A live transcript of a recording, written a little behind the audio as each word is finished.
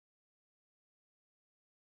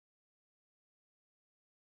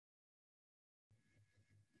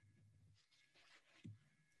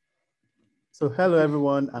So hello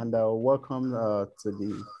everyone, and welcome to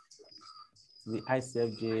the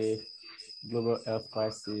ICFJ Global Health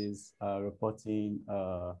Crisis Reporting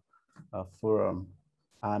Forum.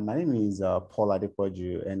 And my name is Paul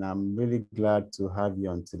Adepoju, and I'm really glad to have you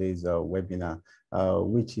on today's webinar,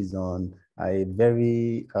 which is on a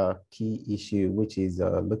very key issue, which is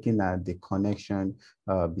looking at the connection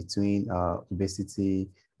between obesity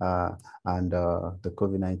and the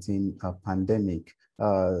COVID-19 pandemic.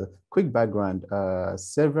 Quick background,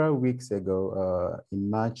 several weeks ago in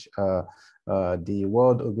March, the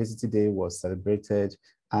World Obesity Day was celebrated,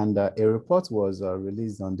 and a report was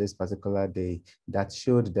released on this particular day that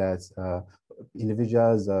showed that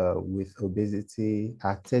individuals with obesity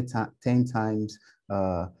are 10 times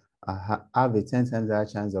have a 10 times higher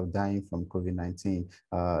chance of dying from COVID-19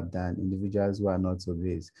 than individuals who are not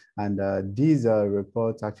obese. And these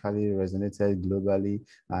reports actually resonated globally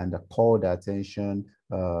and called attention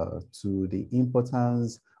to the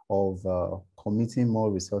importance of committing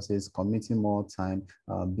more resources, committing more time,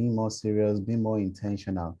 being more serious, being more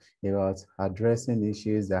intentional about addressing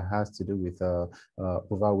issues that has to do with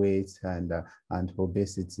overweight and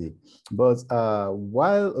obesity. But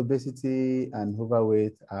while obesity and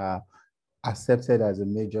overweight are accepted as a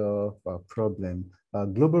major problem,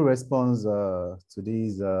 global response to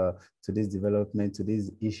this development, to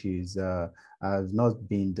these issues, has not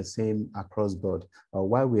been the same across board.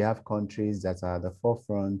 While we have countries that are at the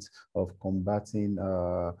forefront of combating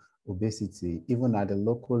obesity, even at the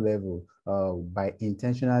local level, by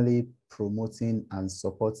intentionally promoting and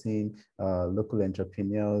supporting local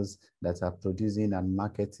entrepreneurs that are producing and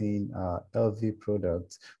marketing healthy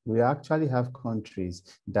products, we actually have countries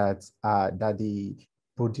that the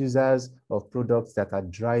producers of products that are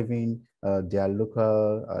driving the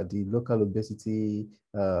local obesity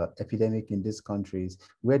epidemic in these countries,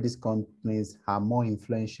 where these companies are more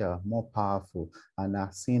influential, more powerful, and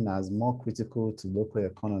are seen as more critical to local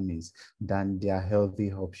economies than their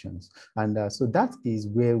healthy options. And so that is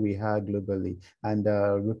where we are globally. And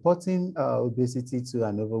reporting obesity to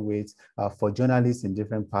and overweight for journalists in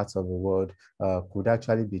different parts of the world could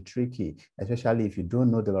actually be tricky, especially if you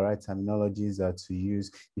don't know the right terminologies to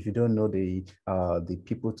use, if you don't know the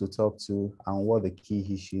people to talk to and what the key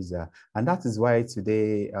issues are. And that is why today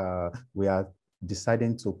we are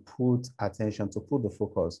deciding to put the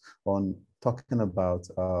focus on talking about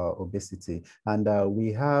obesity. And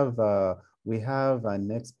we have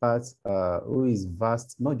an expert who is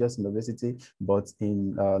vast, not just in obesity, but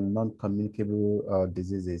in non-communicable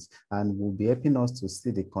diseases, and will be helping us to see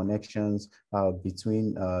the connections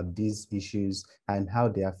between these issues and how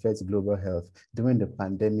they affect global health during the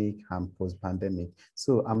pandemic and post-pandemic.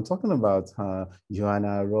 So I'm talking about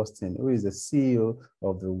Johanna Ralston, who is the CEO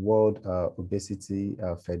of the World Obesity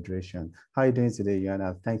Federation. How are you doing today,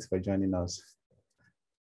 Johanna? Thanks for joining us.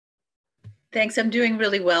 Thanks. I'm doing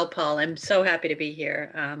really well, Paul. I'm so happy to be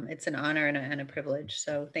here. It's an honor and a privilege.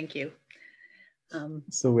 So thank you.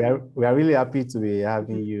 So we are really happy to be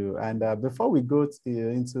having you. And before we go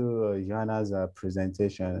into Johanna's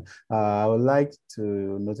presentation, I would like to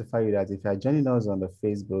notify you that if you are joining us on the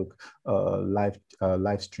Facebook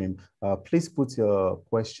live stream, please put your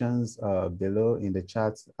questions below in the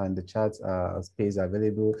chat, and the chat space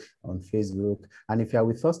available on Facebook. And if you are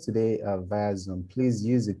with us today via Zoom, please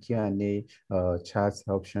use the Q&A chat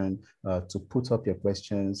option to put up your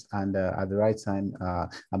questions. And at the right time,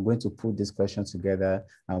 I'm going to put these questions together,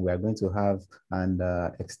 and we are going to have an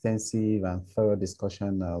extensive and thorough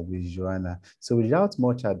discussion with Johanna. So without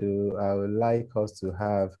much ado, I would like us to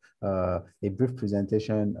have a brief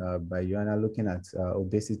presentation by Johanna looking at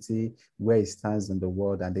obesity, where it stands in the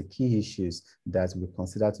world, and the key issues that we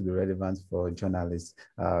consider to be relevant for journalists.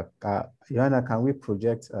 Johanna, can we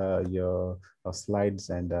project your slides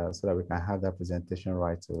and so that we can have that presentation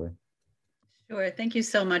right away? Sure. Thank you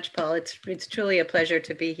so much, Paul. It's truly a pleasure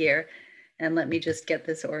to be here. And let me just get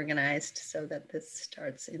this organized so that this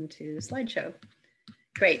starts into slideshow.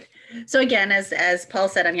 Great. So again, as Paul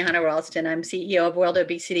said, I'm Johanna Ralston. I'm CEO of World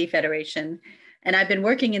Obesity Federation. And I've been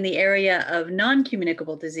working in the area of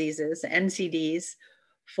non-communicable diseases, NCDs,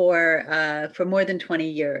 for more than 20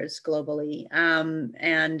 years globally,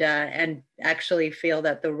 and actually feel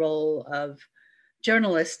that the role of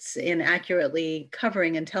journalists in accurately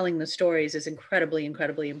covering and telling the stories is incredibly,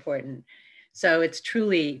 incredibly important. So it's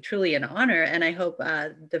truly, truly an honor, and I hope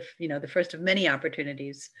the first of many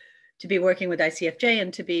opportunities to be working with ICFJ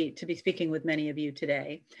and to be speaking with many of you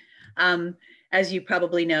today. As you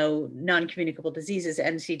probably know, non-communicable diseases,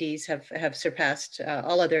 NCDs, have surpassed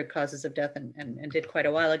all other causes of death and did quite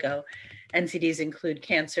a while ago. NCDs include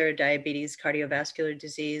cancer, diabetes, cardiovascular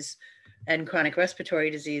disease, and chronic respiratory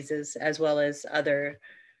diseases, as well as other,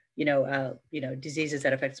 diseases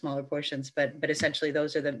that affect smaller portions. But essentially,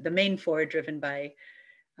 those are the main four, driven by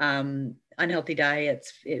unhealthy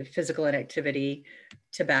diets, physical inactivity,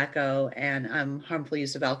 tobacco, and harmful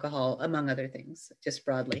use of alcohol, among other things, just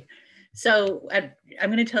broadly. So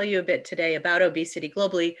I'm going to tell you a bit today about obesity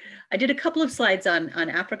globally. I did a couple of slides on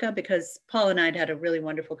Africa because Paul and I had a really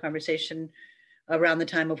wonderful conversation around the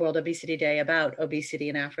time of World Obesity Day about obesity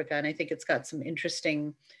in Africa. And I think it's got some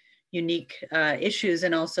interesting, unique issues,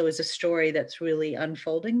 and also is a story that's really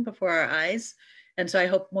unfolding before our eyes. And so I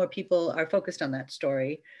hope more people are focused on that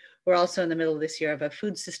story. We're also in the middle of this year of a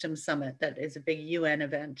food system summit that is a big UN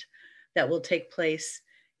event that will take place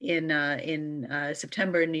in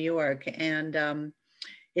September in New York. And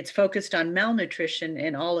it's focused on malnutrition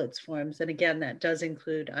in all its forms. And again, that does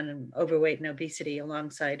include overweight and obesity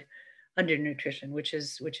alongside undernutrition, which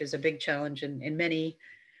is a big challenge in many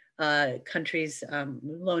countries,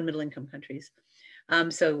 low and middle income countries.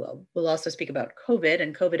 So we'll also speak about COVID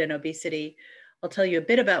and obesity. I'll tell you a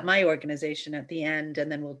bit about my organization at the end,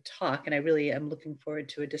 and then we'll talk. And I really am looking forward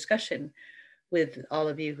to a discussion with all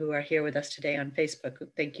of you who are here with us today on Facebook.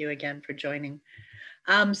 Thank you again for joining.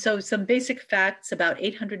 So some basic facts: about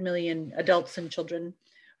 800 million adults and children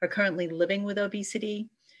are currently living with obesity.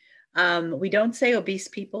 We don't say obese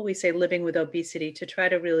people, we say living with obesity, to try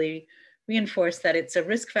to really reinforce that it's a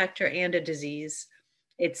risk factor and a disease.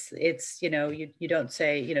 It's you don't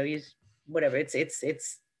say, whatever,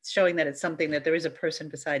 it's showing that it's something, that there is a person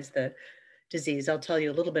besides the disease. I'll tell you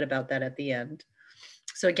a little bit about that at the end.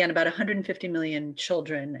 So again, about 150 million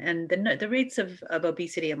children, and the rates of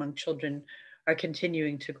obesity among children are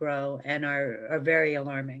continuing to grow and are very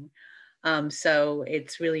alarming. So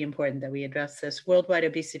it's really important that we address this. Worldwide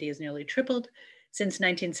obesity has nearly tripled since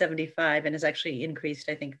 1975 and has actually increased,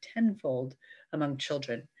 I think, tenfold among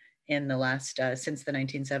children in the last, since the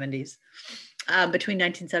 1970s. Between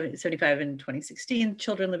 1975 and 2016,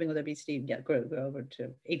 children living with obesity grew over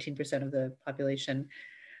to 18% of the population.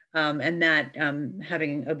 And that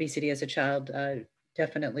having obesity as a child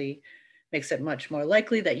definitely makes it much more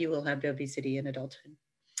likely that you will have obesity in adulthood.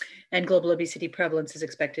 And global obesity prevalence is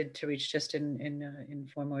expected to reach, just in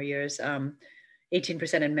 4 more years,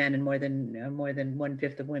 18% in men, and more than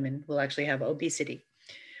 1/5 of women will actually have obesity.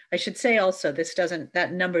 I should say also,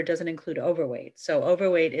 that number doesn't include overweight. So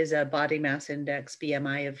overweight is a body mass index,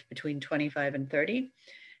 BMI, of between 25 and 30,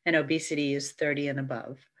 and obesity is 30 and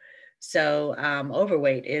above. So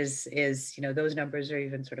overweight is those numbers are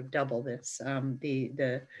even sort of double this.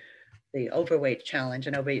 The overweight challenge,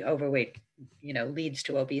 and overweight leads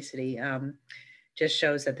to obesity, just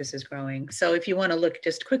shows that this is growing. So if you want to look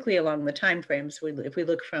just quickly along the time frames, if we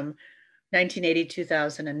look from 1980,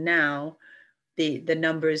 2000, and now, the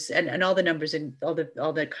numbers and all the numbers in all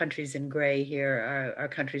the countries in gray here are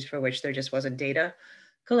countries for which there just wasn't data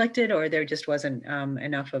collected, or there just wasn't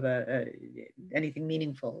enough of anything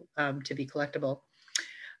meaningful to be collectible.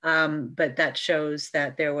 But that shows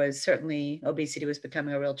that there was certainly, obesity was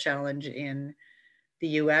becoming a real challenge in the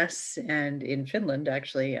US and in Finland,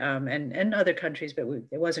 actually, and other countries, but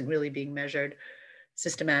it wasn't really being measured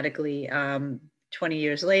systematically. 20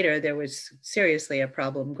 years later, there was seriously a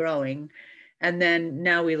problem growing. And then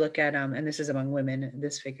now we look at, and this is among women,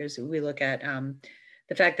 this figures, we look at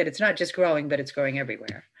the fact that it's not just growing, but it's growing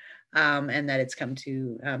everywhere. And that it's come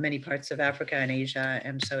to many parts of Africa and Asia.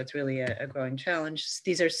 And so it's really a growing challenge.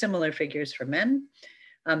 These are similar figures for men.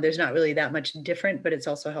 There's not really that much different, but it's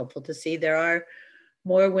also helpful to see there are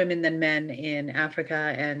more women than men in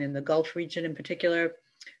Africa and in the Gulf region in particular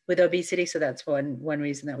with obesity. So that's one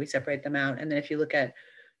reason that we separate them out. And then if you look at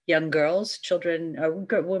young girls, children, or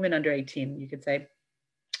women under 18, you could say,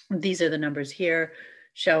 these are the numbers here,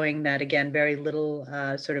 showing that, again, very little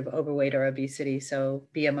sort of overweight or obesity. So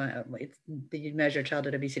BMI, you measure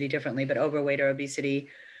childhood obesity differently, but overweight or obesity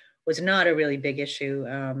was not a really big issue,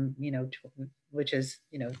 which is,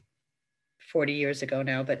 40 years ago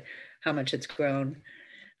now, but how much it's grown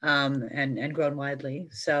and grown widely.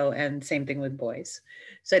 So, and same thing with boys.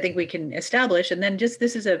 So I think we can establish, and then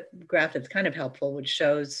this is a graph that's kind of helpful, which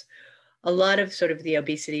shows a lot of sort of the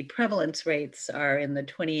obesity prevalence rates are in the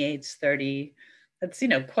 28s, 30, that's,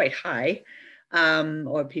 quite high,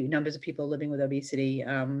 or numbers of people living with obesity,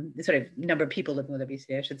 sort of number of people living with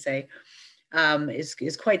obesity, I should say,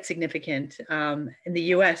 is quite significant. In the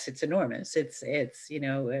US, it's enormous. It's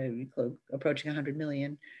approaching 100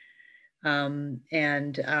 million. But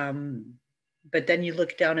then you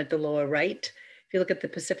look down at the lower right, if you look at the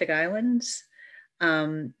Pacific Islands,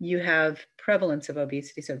 you have prevalence of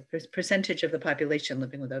obesity, so percentage of the population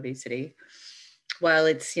living with obesity. while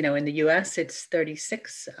it's, you know, in the US, it's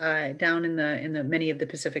 36, down in the many of the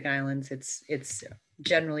Pacific Islands, it's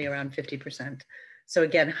generally around 50%. So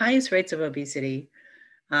again, highest rates of obesity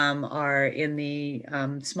are in the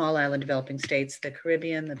small island developing states, the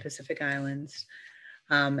Caribbean, the Pacific Islands,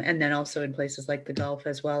 and then also in places like the Gulf,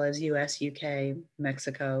 as well as US, UK,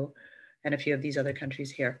 Mexico, and a few of these other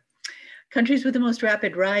countries here. Countries with the most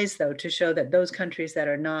rapid rise, though, to show that those countries that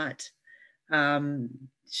are not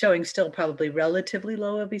showing still probably relatively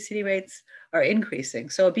low obesity rates are increasing.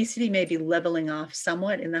 So obesity may be leveling off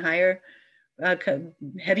somewhat in the higher,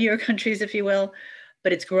 heavier countries, if you will,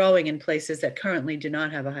 but it's growing in places that currently do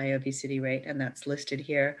not have a high obesity rate, and that's listed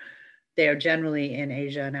here. They are generally in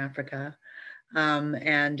Asia and Africa.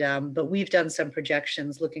 But we've done some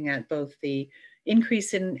projections looking at both the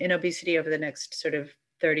increase in obesity over the next sort of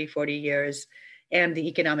 30, 40 years and the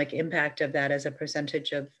economic impact of that as a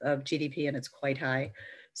percentage of GDP, and it's quite high.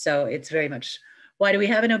 So it's very much, why do we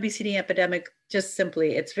have an obesity epidemic? Just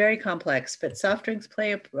simply, it's very complex, but soft drinks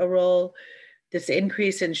play a role. This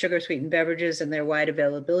increase in sugar sweetened beverages and their wide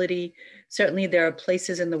availability. Certainly there are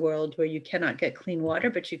places in the world where you cannot get clean water,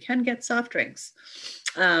 but you can get soft drinks,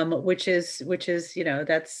 which is, you know,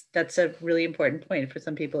 that's a really important point. For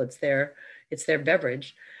some people, it's their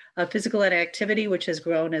beverage. Physical inactivity, which has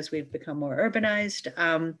grown as we've become more urbanized.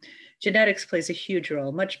 Genetics plays a huge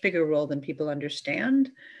role, much bigger role than people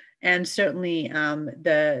understand. And certainly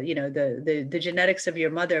the genetics of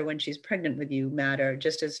your mother when she's pregnant with you matter,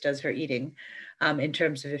 just as does her eating, in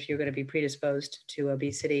terms of if you're going to be predisposed to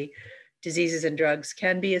obesity. Diseases and drugs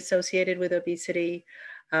can be associated with obesity.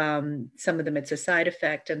 Some of them it's a side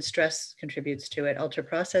effect, and stress contributes to it.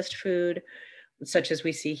 Ultra-processed food, such as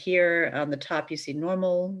we see here. On the top, you see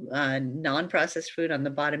normal, non-processed food. On the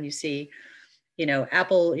bottom, you see, you know,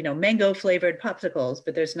 apple, you know, mango flavored popsicles,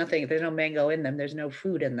 but there's no mango in them. There's no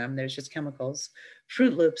food in them. There's just chemicals.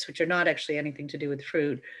 Fruit Loops, which are not actually anything to do with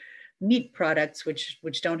fruit. Meat products, which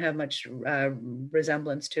don't have much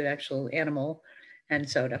resemblance to actual animal, and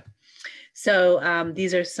soda. So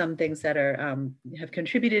these are some things that are have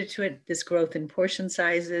contributed to it. This growth in portion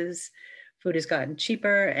sizes. Food has gotten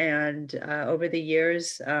cheaper and over the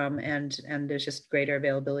years, and there's just greater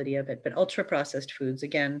availability of it. But ultra processed foods,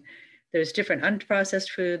 again, there's different unprocessed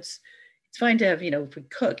foods. It's fine to have, you know, if we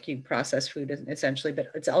cook, you process food essentially, but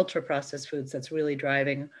it's ultra processed foods that's really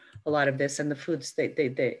driving a lot of this. And the foods,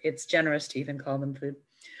 it's generous to even call them food.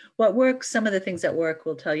 What works, some of the things that work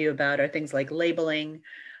we'll tell you about are things like labeling,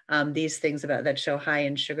 these things about that show high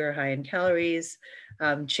in sugar, high in calories,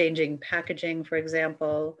 changing packaging, for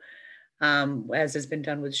example. As has been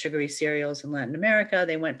done with sugary cereals in Latin America,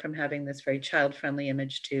 they went from having this very child-friendly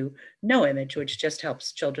image to no image, which just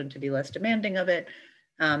helps children to be less demanding of it.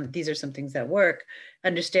 These are some things that work.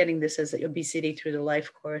 Understanding this as obesity through the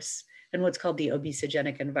life course and what's called the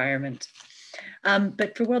obesogenic environment.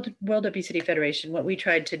 But for World Obesity Federation, what we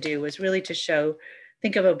tried to do was really to show,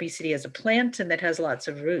 think of obesity as a plant and that has lots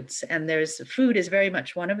of roots, and food is very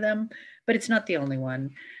much one of them, but it's not the only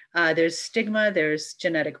one. There's stigma, there's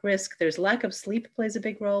genetic risk, there's lack of sleep plays a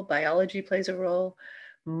big role, biology plays a role,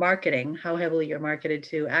 marketing, how heavily you're marketed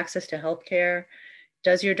to, access to healthcare.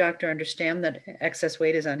 Does your doctor understand that excess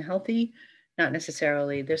weight is unhealthy? Not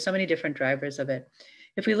necessarily. There's so many different drivers of it.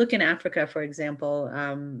 If we look in Africa, for example,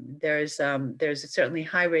 there's certainly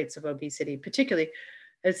high rates of obesity, particularly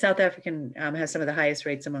South African has some of the highest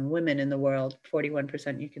rates among women in the world,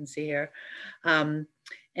 41% you can see here.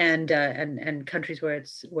 And countries where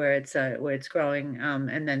it's growing,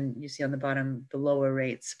 and then you see on the bottom the lower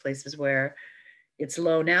rates, places where it's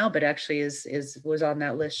low now, but actually was on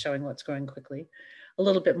that list showing what's growing quickly. A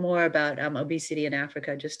little bit more about obesity in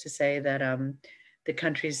Africa, just to say that the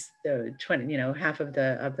countries, half of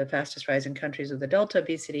the fastest rising countries with adult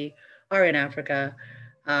obesity are in Africa.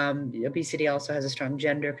 Obesity also has a strong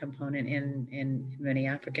gender component in many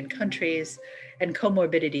African countries, and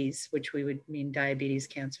comorbidities, which we would mean diabetes,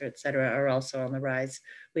 cancer, et cetera, are also on the rise.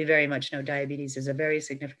 We very much know diabetes is a very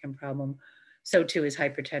significant problem. So too is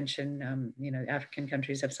hypertension. African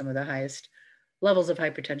countries have some of the highest levels of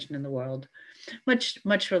hypertension in the world.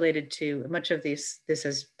 Much related to, much of this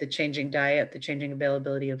is the changing diet, the changing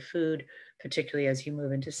availability of food, particularly as you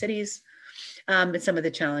move into cities. And some of the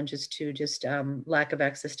challenges too, just lack of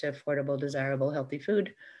access to affordable, desirable, healthy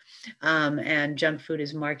food. And junk food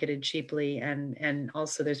is marketed cheaply. And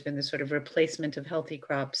also there's been this sort of replacement of healthy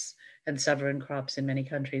crops and sovereign crops in many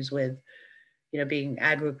countries with, being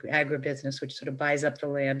agribusiness, which sort of buys up the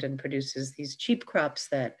land and produces these cheap crops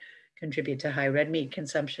that contribute to high red meat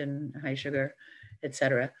consumption, high sugar, et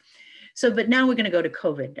cetera. So, but now we're going to go to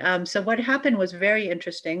COVID. So what happened was very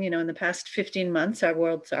interesting. In the past 15 months,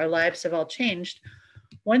 our lives have all changed.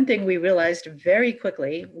 One thing we realized very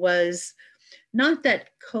quickly was not that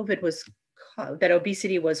that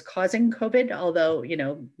obesity was causing COVID, although,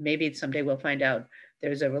 maybe someday we'll find out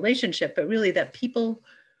there's a relationship, but really that people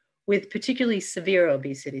with particularly severe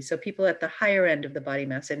obesity, so people at the higher end of the body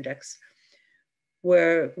mass index,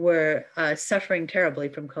 were suffering terribly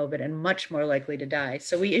from COVID and much more likely to die.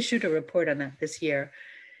 So we issued a report on that this year.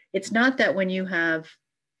 It's not that when you have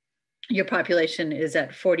your population is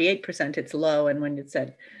at 48%, it's low, and when it's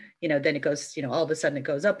at, then it goes, all of a sudden it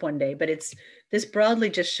goes up one day. But this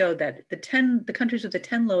broadly just showed that the countries with the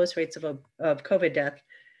 10 lowest rates of COVID death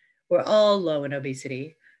were all low in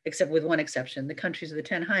obesity, except with one exception. The countries with the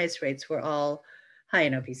 10 highest rates were all high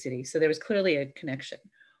in obesity. So there was clearly a connection.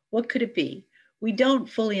 What could it be? We don't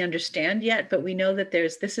fully understand yet, but we know that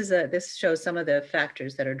this shows some of the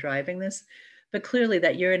factors that are driving this. But clearly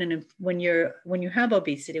that when you have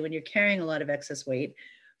obesity, when you're carrying a lot of excess weight,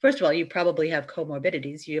 first of all, you probably have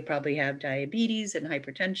comorbidities. You probably have diabetes and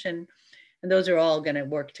hypertension, and those are all going to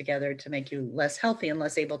work together to make you less healthy and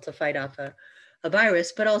less able to fight off a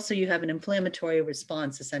virus. But also you have an inflammatory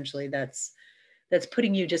response, essentially, that's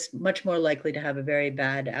putting you just much more likely to have a very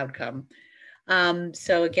bad outcome.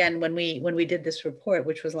 So again, when we did this report,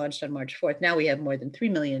 which was launched on March 4th, now we have more than 3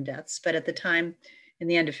 million deaths. But at the time, in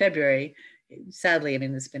the end of February, sadly,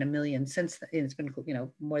 it's been 1 million since then. It's been,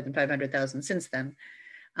 more than 500,000 since then.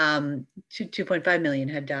 2.5 million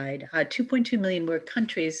had died. 2.2 million were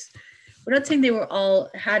countries. We're not saying they were all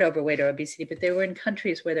had overweight or obesity, but they were in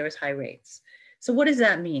countries where there was high rates. So what does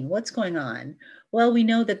that mean? What's going on? Well, we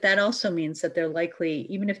know that also means that they're likely,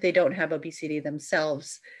 even if they don't have obesity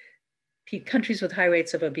themselves, countries with high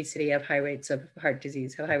rates of obesity have high rates of heart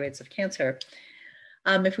disease, have high rates of cancer.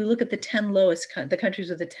 If we look at the countries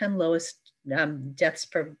with the 10 lowest deaths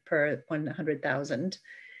per 100,000,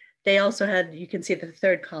 they also had, you can see the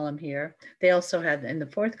third column here, they also had in the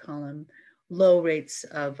fourth column, low rates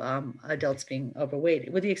of adults being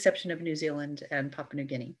overweight, with the exception of New Zealand and Papua New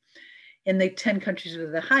Guinea. In the 10 countries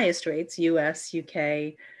with the highest rates, US,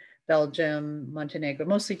 UK, Belgium, Montenegro,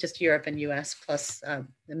 mostly just Europe and US, plus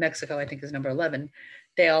Mexico, I think is number 11.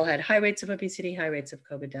 They all had high rates of obesity, high rates of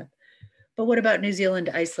COVID death. But what about New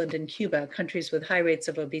Zealand, Iceland, and Cuba, countries with high rates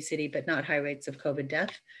of obesity, but not high rates of COVID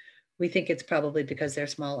death? We think it's probably because they're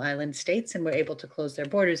small island states and we're able to close their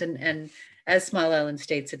borders. And as small island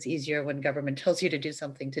states, it's easier when government tells you to do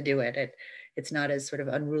something to do it. It's not as sort of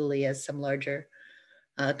unruly as some larger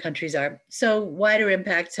countries are. So wider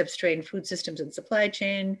impacts have strained food systems and supply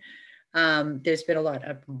chain. There's been a lot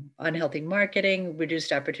of unhealthy marketing,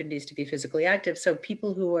 reduced opportunities to be physically active. So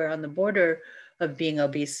people who are on the border of being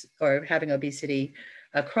obese or having obesity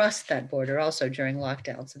crossed that border also during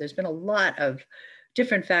lockdown. So there's been a lot of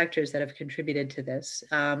different factors that have contributed to this.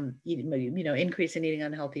 Increase in eating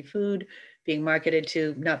unhealthy food, being marketed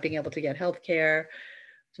to not being able to get health care.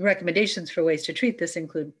 Recommendations for ways to treat this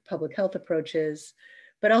include public health approaches,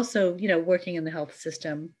 but also, working in the health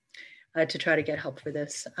system to try to get help for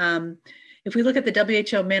this. If we look at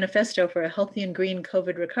the WHO manifesto for a healthy and green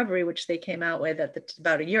COVID recovery, which they came out with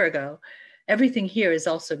about a year ago, everything here is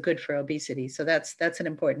also good for obesity. So that's an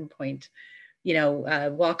important point.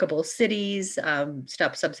 Walkable cities,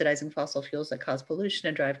 stop subsidizing fossil fuels that cause pollution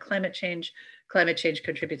and drive climate change. Climate change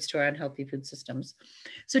contributes to our unhealthy food systems.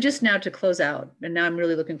 So just now to close out, and now I'm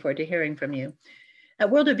really looking forward to hearing from you. At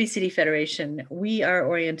World Obesity Federation, we are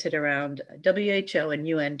oriented around WHO and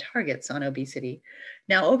UN targets on obesity.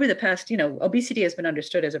 Now, over the past, obesity has been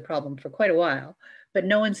understood as a problem for quite a while, but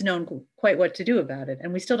no one's known quite what to do about it.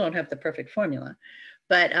 And we still don't have the perfect formula.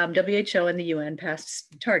 But WHO and the UN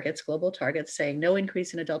passed targets, global targets, saying no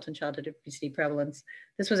increase in adult and childhood obesity prevalence.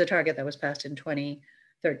 This was a target that was passed in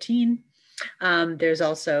 2013. There's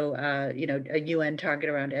also, a UN target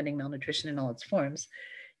around ending malnutrition in all its forms.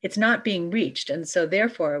 It's not being reached. And so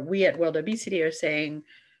therefore, we at World Obesity are saying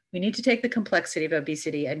we need to take the complexity of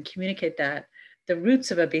obesity and communicate that the roots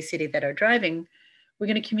of obesity that are driving, we're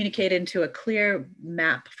going to communicate into a clear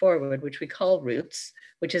map forward, which we call roots,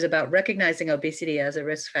 which is about recognizing obesity as a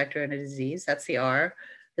risk factor in a disease. That's the R.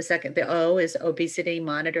 The O is obesity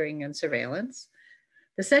monitoring and surveillance.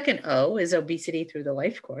 The second O is obesity through the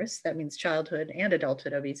life course. That means childhood and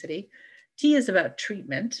adulthood obesity. T is about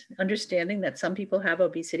treatment, understanding that some people have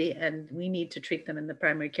obesity and we need to treat them in the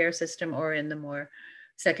primary care system or in the more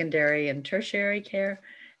secondary and tertiary care.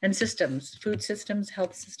 And systems, food systems,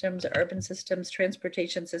 health systems, urban systems,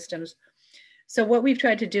 transportation systems. So what we've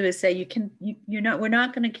tried to do is say we're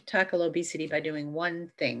not going to tackle obesity by doing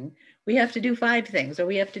one thing. We have to do 5 things, or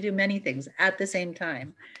we have to do many things at the same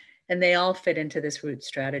time. and they all fit into this root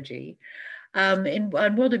strategy. On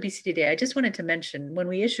World Obesity Day, I just wanted to mention when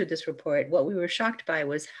we issued this report, what we were shocked by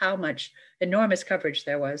was how much enormous coverage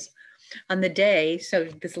there was on the day. So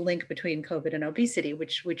this link between COVID and obesity,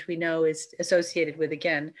 which we know is associated with,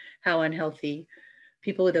 again, how unhealthy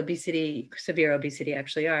people with obesity, severe obesity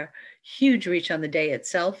actually are. Huge reach on the day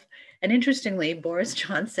itself. And interestingly, Boris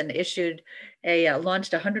Johnson launched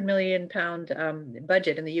a £100 million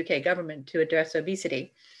budget in the UK government to address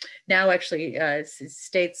obesity. Now, actually,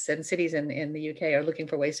 states and cities in the UK are looking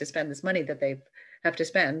for ways to spend this money that they have to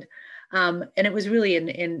spend. And it was really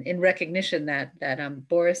in recognition that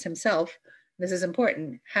Boris himself, this is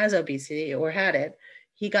important, has obesity or had it.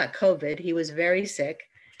 He got COVID. He was very sick,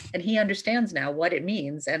 and he understands now what it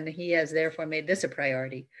means, and he has therefore made this a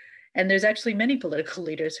priority. And there's actually many political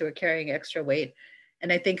leaders who are carrying extra weight, and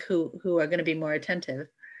I think who are going to be more attentive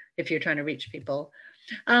if you're trying to reach people.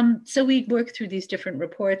 So we work through these different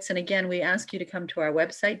reports, and again, we ask you to come to our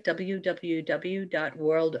website,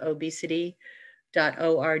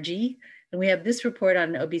 www.worldobesity.org, and we have this report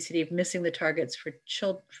on obesity, missing the targets for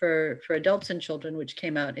adults and children, which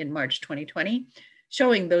came out in March 2020,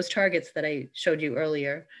 showing those targets that I showed you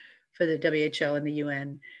earlier for the WHO and the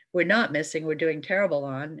UN. We're not missing, we're doing terrible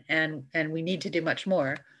on, and we need to do much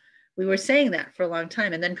more. We were saying that for a long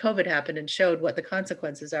time, and then COVID happened and showed what the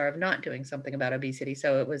consequences are of not doing something about obesity.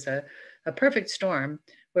 So it was a perfect storm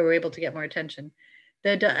where we're able to get more attention.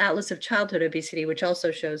 The Atlas of Childhood Obesity, which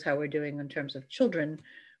also shows how we're doing in terms of children,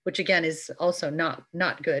 which again is also not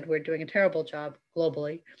good. We're doing a terrible job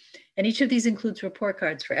globally. And each of these includes report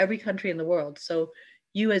cards for every country in the world. So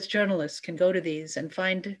you as journalists can go to these and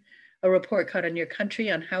find a report card on your country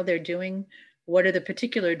on how they're doing. What are the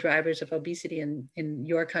particular drivers of obesity in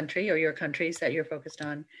your country or your countries that you're focused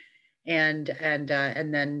on, and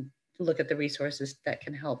then look at the resources that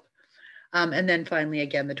can help. And then finally,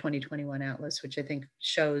 again, the 2021 Atlas, which I think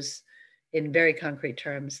shows in very concrete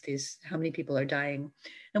terms how many people are dying.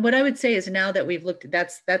 And what I would say is now that we've looked,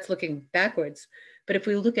 that's looking backwards. But if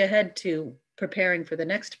we look ahead to preparing for the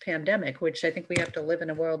next pandemic, which I think we have to live in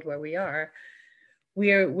a world where we are, we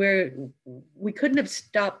couldn't have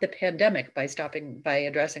stopped the pandemic by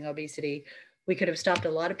addressing obesity. We could have stopped a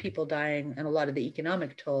lot of people dying and a lot of the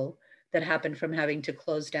economic toll that happened from having to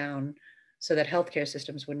close down so that healthcare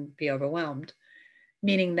systems wouldn't be overwhelmed.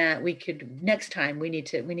 Meaning that next time we need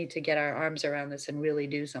to get our arms around this and really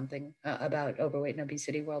do something about overweight and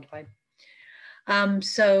obesity worldwide.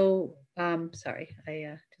 Sorry,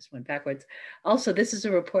 I just went backwards. Also, this is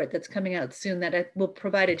a report that's coming out soon that will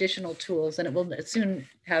provide additional tools, and it will soon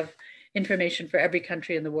have information for every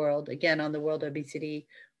country in the world, again, on the World Obesity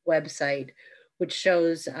website, which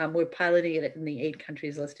shows we're piloting it in the 8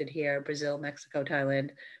 countries listed here: Brazil, Mexico, Thailand,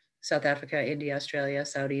 South Africa, India, Australia,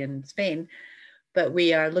 Saudi, and Spain. But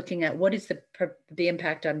we are looking at what is the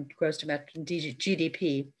impact on gross domestic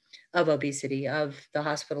GDP of obesity, of the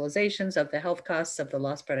hospitalizations, of the health costs, of the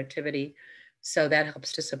lost productivity. So that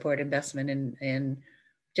helps to support investment in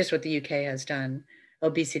just what the UK has done,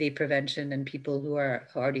 obesity prevention, and people who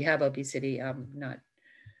already have obesity not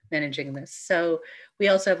managing this. So we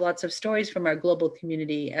also have lots of stories from our global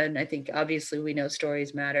community, and I think obviously we know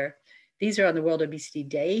stories matter. These are on the World Obesity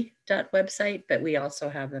Day website, but we also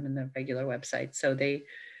have them in the regular website. So the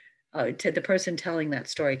person telling that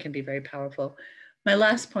story can be very powerful. My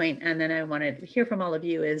last point, and then I want to hear from all of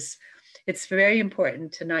you, is it's very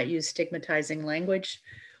important to not use stigmatizing language.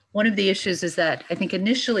 One of the issues is that I think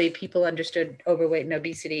initially people understood overweight and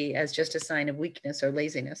obesity as just a sign of weakness or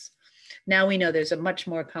laziness. Now we know there's a much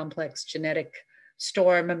more complex genetic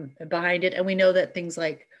storm behind it. And we know that things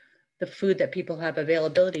like the food that people have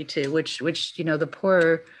availability to, which the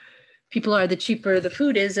poorer people are, the cheaper the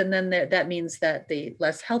food is. And then that means that the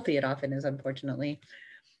less healthy it often is, unfortunately.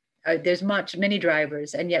 There's many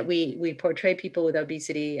drivers, and yet we portray people with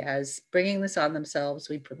obesity as bringing this on themselves.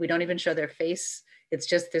 We don't even show their face. It's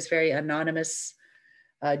just this very anonymous,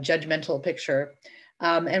 judgmental picture.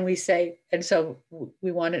 And we say, and so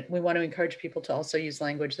we want to encourage people to also use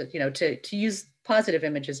language that, to use positive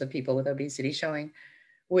images of people with obesity, showing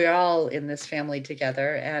we're all in this family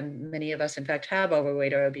together. And many of us, in fact, have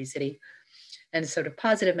overweight or obesity, and sort of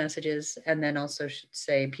positive messages. And then also should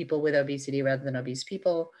say people with obesity rather than obese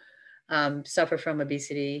people. Suffer from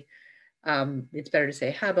obesity. It's better to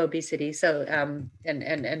say have obesity. So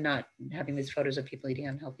and not having these photos of people eating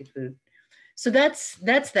unhealthy food. So that's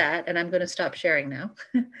that, and I'm going to stop sharing now,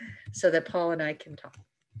 so that Paul and I can talk.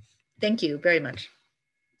 Thank you very much.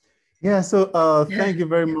 Yeah. So thank you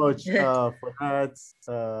very much for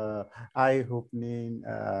that eye-opening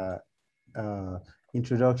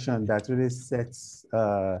introduction that really sets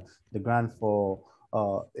the ground for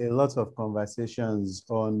a lot of conversations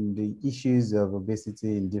on the issues of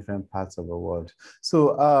obesity in different parts of the world.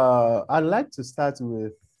 So I'd like to start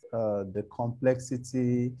with the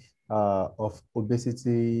complexity of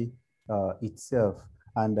obesity itself.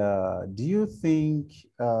 And do you think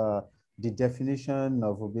the definition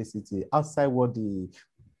of obesity outside what the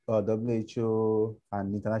WHO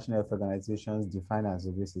and international health organizations define as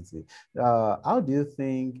obesity. How do you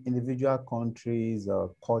think individual countries'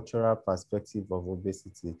 cultural perspective of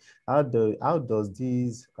obesity, how does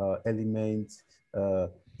these elements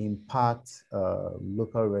impact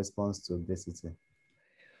local response to obesity?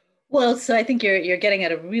 Well, so I think you're getting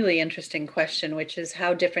at a really interesting question, which is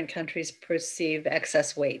how different countries perceive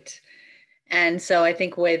excess weight. And so I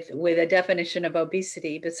think with a definition of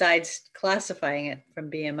obesity, besides classifying it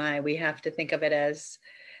from BMI, we have to think of it as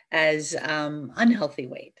unhealthy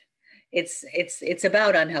weight. It's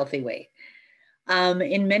about unhealthy weight.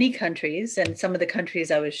 In many countries, and some of the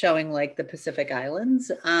countries I was showing, like the Pacific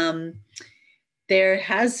Islands, there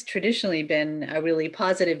has traditionally been a really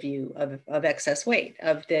positive view of excess weight,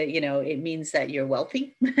 of the, it means that you're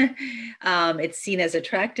wealthy. It's seen as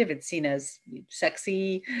attractive, it's seen as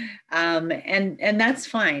sexy. And that's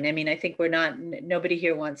fine. I mean, I think nobody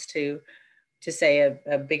here wants to say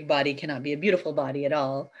a big body cannot be a beautiful body at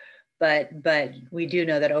all. But we do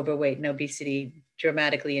know that overweight and obesity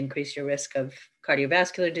dramatically increase your risk of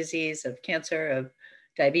cardiovascular disease, of cancer, of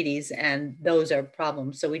diabetes, and those are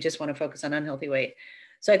problems. So we just want to focus on unhealthy weight.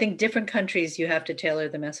 So I think different countries, you have to tailor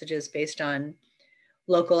the messages based on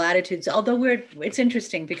local attitudes. Although it's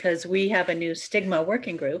interesting because we have a new stigma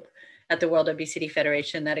working group at the World Obesity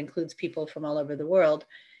Federation that includes people from all over the world.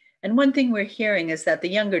 And one thing we're hearing is that the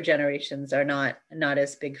younger generations are not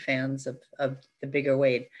as big fans of the bigger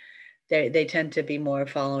weight. They tend to be more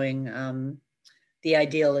following the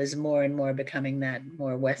ideal is more and more becoming that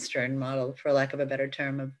more Western model, for lack of a better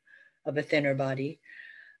term, of a thinner body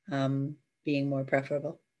being more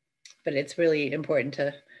preferable. But it's really important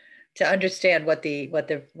to understand what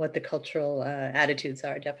the cultural attitudes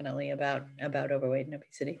are, definitely about overweight and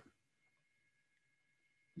obesity.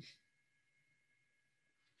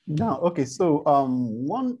 Now, okay, so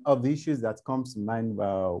one of the issues that comes to mind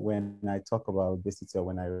when I talk about obesity or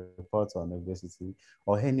when I report on obesity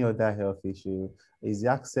or any other health issue is the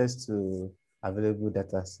access to available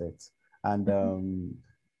data sets. And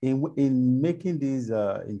in making these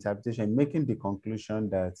interpretation, making the conclusion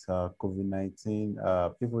that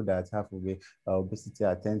COVID-19, people that have obesity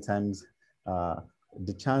are 10 times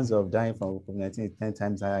the chance of dying from COVID-19 is 10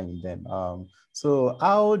 times higher in them. So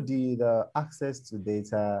how did access to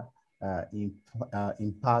data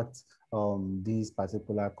impact this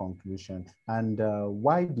particular conclusion? And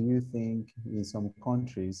why do you think in some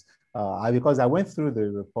countries, because I went through the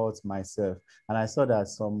report myself and I saw that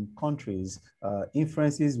some countries,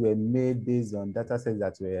 inferences were made based on data sets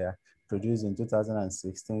that were produced in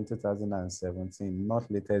 2016, 2017, not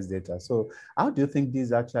latest data. So how do you think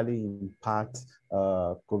these actually impact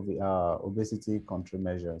obesity control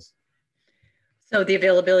measures? So the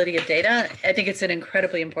availability of data, I think it's an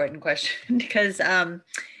incredibly important question because I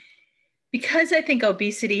think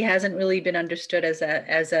obesity hasn't really been understood as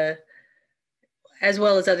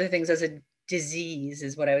well as other things as a disease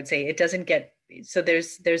is what I would say. It doesn't get, so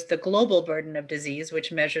there's the global burden of disease,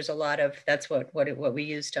 which measures a lot of, that's what we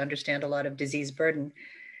use to understand a lot of disease burden.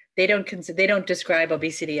 They don't describe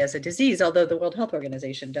obesity as a disease, although the World Health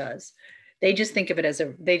Organization does. They just think of it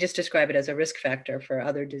they just describe it as a risk factor for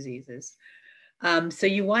other diseases. So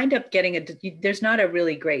you wind up getting there's not a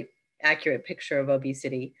really great accurate picture of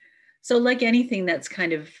obesity. So like anything that's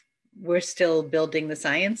kind of, we're still building the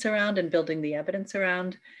science around and building the evidence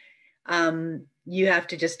around. You have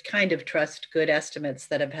to just kind of trust good estimates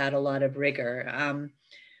that have had a lot of rigor.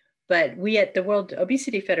 But we at the World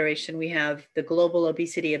Obesity Federation, we have the Global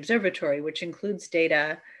Obesity Observatory, which includes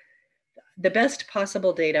data, the best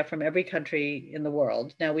possible data from every country in the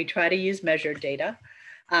world. Now we try to use measured data,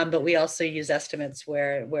 but we also use estimates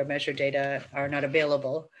where measured data are not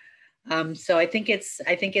available. So I think it's,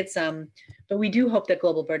 but we do hope that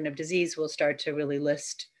global burden of disease will start to really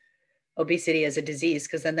list obesity as a disease,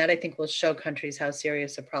 because then that I think will show countries how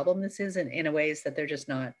serious a problem this is in a ways that they're just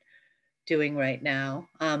not doing right now.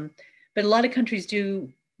 But a lot of countries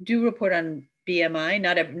do report on BMI,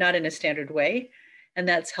 not in a standard way, and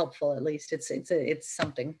that's helpful. At least it's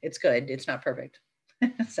something. It's good. It's not perfect.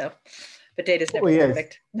 So, but data's never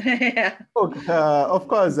perfect. Yeah. Of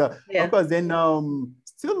course. Yeah. Of course. Then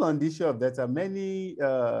still on the issue of data, many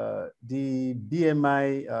the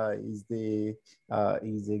BMI is the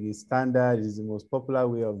standard, is the most popular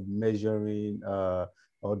way of measuring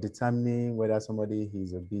or determining whether somebody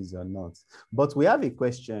is obese or not. But we have a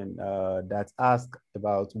question that asks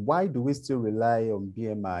about why do we still rely on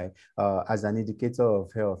BMI as an indicator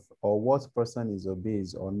of health, or what person is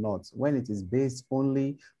obese or not, when it is based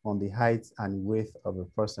only on the height and weight of a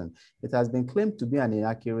person. It has been claimed to be an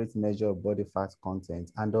inaccurate measure of body fat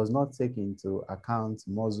content and does not take into account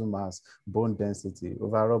muscle mass, bone density,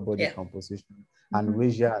 overall body composition, and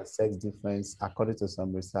racial and sex difference, according to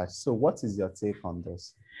some research. So what is your take on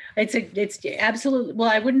this? It's absolutely, well,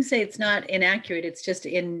 I wouldn't say it's not inaccurate. It's just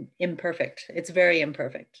imperfect. It's very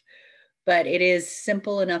imperfect, but it is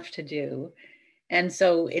simple enough to do. And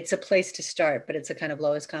so it's a place to start, but it's a kind of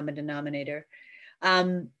lowest common denominator.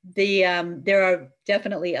 There are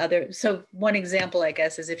definitely other, so one example, I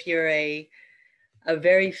guess, is if you're a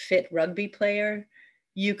very fit rugby player,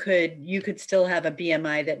 you could still have a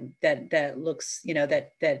BMI that looks,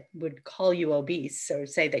 that would call you obese or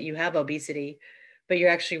say that you have obesity, but you're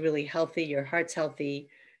actually really healthy, your heart's healthy,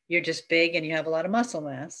 you're just big and you have a lot of muscle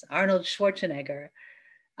mass. Arnold Schwarzenegger,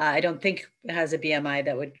 I don't think has a BMI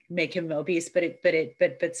that would make him obese,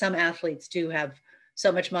 but some athletes do have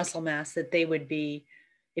so much muscle mass that they would be,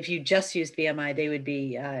 if you just used BMI, they would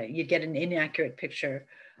be, you'd get an inaccurate picture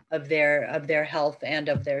of their health and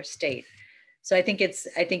of their state. So I think it's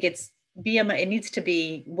BMI. It needs to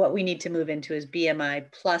be, what we need to move into is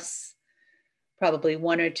BMI plus probably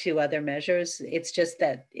one or two other measures. It's just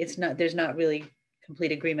that there's not really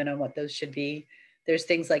complete agreement on what those should be. There's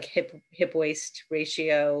things like hip waist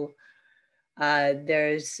ratio.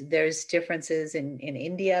 There's differences in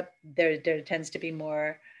India. There tends to be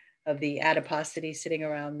more of the adiposity sitting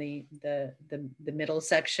around the middle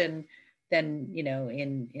section than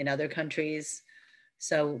in other countries.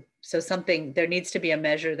 So there needs to be a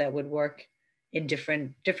measure that would work in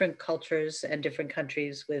different cultures and different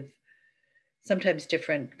countries with sometimes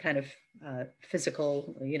different kind of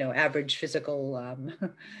physical, average physical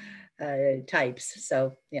types.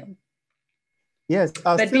 So yeah. Yes,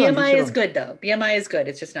 but BMI is good though. BMI is good.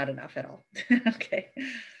 It's just not enough at all. Okay.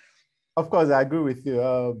 Of course, I agree with you.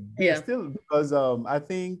 Yeah. Still, because I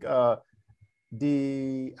think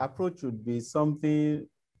the approach would be something,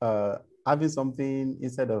 having something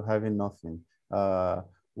instead of having nothing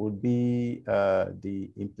would be the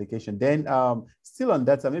implication. Then still on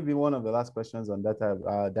data, maybe one of the last questions on data,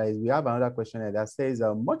 we have another question that says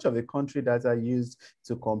much of the country data used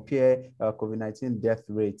to compare COVID-19 death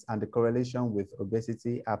rates and the correlation with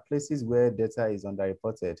obesity are places where data is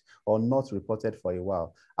underreported or not reported for a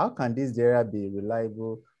while. How can this data be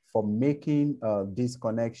reliable for making these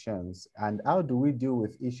connections, and how do we deal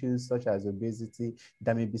with issues such as obesity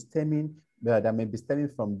that may be stemming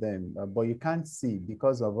from them, but you can't see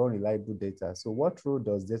because of unreliable data? So what role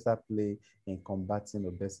does data play in combating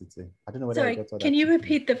obesity? I don't know whether Sorry, can you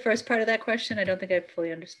repeat the first part of that question? I don't think I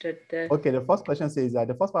fully understood the. Okay, the first question says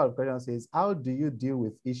the first part of the question says, how do you deal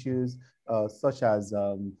with issues such as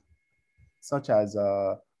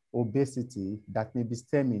obesity that may be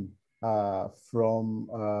stemming from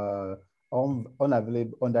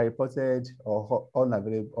unavailable, underreported, or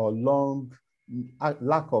unavailable, or long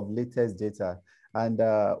lack of latest data? And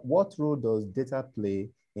what role does data play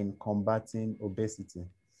in combating obesity?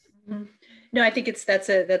 Mm-hmm. No, I think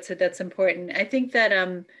that's important. I think that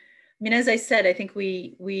I mean, as I said, I think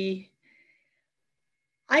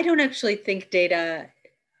I don't actually think data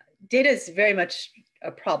is very much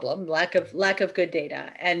a problem, lack of good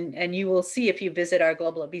data. And you will see if you visit our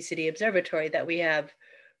Global Obesity Observatory that we have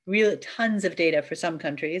really tons of data for some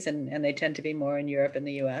countries, and they tend to be more in Europe and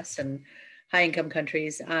the US and high income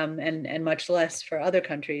countries, and much less for other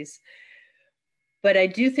countries. But I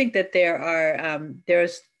do think that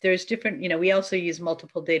there's different, we also use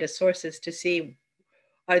multiple data sources to see,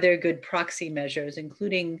 are there good proxy measures,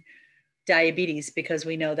 including diabetes, because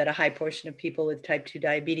we know that a high portion of people with type 2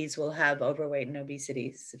 diabetes will have overweight and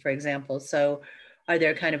obesity, for example. So are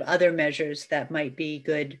there kind of other measures that might be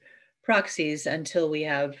good proxies until we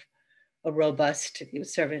have a robust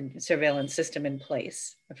surveillance system in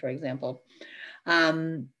place, for example?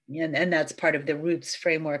 And that's part of the Roots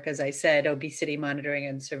framework. As I said, obesity monitoring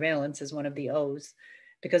and surveillance is one of the O's,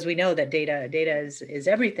 because we know that data is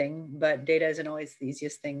everything, but data isn't always the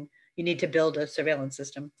easiest thing. You need to build a surveillance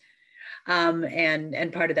system.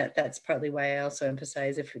 And part of that's partly why I also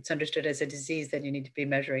emphasize, if it's understood as a disease, then you need to be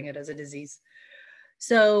measuring it as a disease.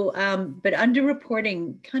 So, but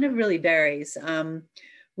underreporting kind of really varies.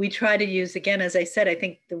 We try to use, again, as I said, I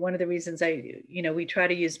think one of the reasons we try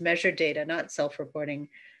to use measured data, not self-reporting,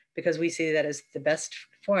 because we see that as the best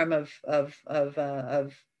form of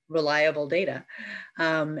reliable data.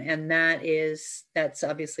 And that's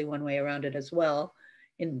obviously one way around it as well,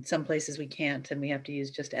 in some places we can't, and we have to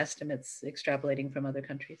use just estimates extrapolating from other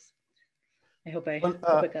countries. I hope I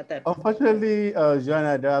got that. Unfortunately,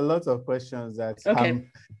 Joanna, there are lots of questions that Okay.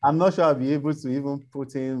 I'm not sure I'll be able to even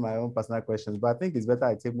put in my own personal questions, but I think it's better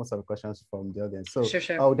I take most of the questions from the audience. So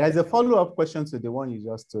Sure. there's a follow-up question to the one you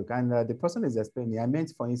just took, and the person is explaining, I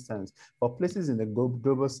meant, for instance, for places in the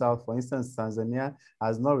global south, for instance, Tanzania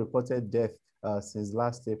has not reported death since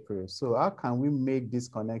last April. So how can we make these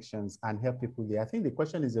connections and help people there? I think the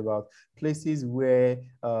question is about places where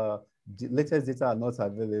the latest data are not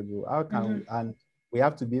available. How can and we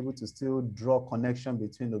have to be able to still draw connection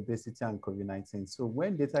between obesity and COVID-19. So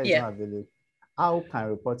when data is not available, how can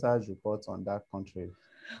reporters report on that country?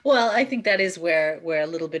 Well, I think that is where a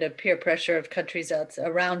little bit of peer pressure of countries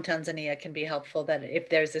around Tanzania can be helpful, that if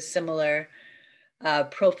there's a similar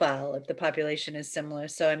profile, if the population is similar.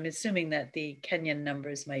 So I'm assuming that the Kenyan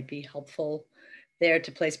numbers might be helpful there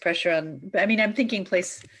to place pressure on, I mean, I'm thinking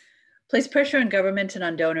place pressure on government and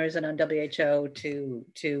on donors and on WHO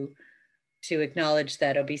to acknowledge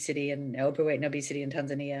that obesity and overweight and obesity in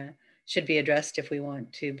Tanzania should be addressed if we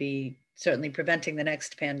want to be certainly preventing the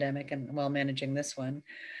next pandemic and while managing this one.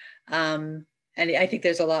 And I think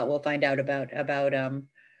there's a lot we'll find out there's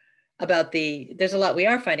a lot we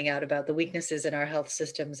are finding out about the weaknesses in our health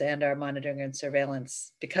systems and our monitoring and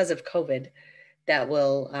surveillance because of COVID that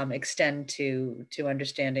will extend to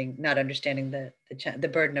not understanding the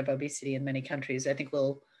burden of obesity in many countries. I think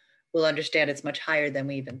we'll understand it's much higher than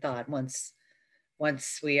we even thought once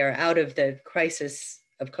we are out of the crisis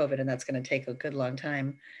of COVID, and that's going to take a good long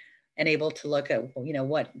time, and able to look at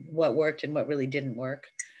what worked and what really didn't work.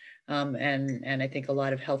 And I think a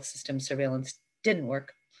lot of health system surveillance didn't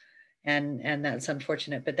work, and that's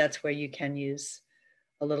unfortunate. But that's where you can use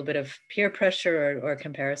a little bit of peer pressure or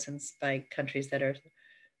comparisons by countries that are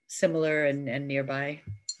similar and nearby,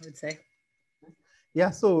 I would say.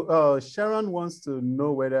 Yeah, so Sharon wants to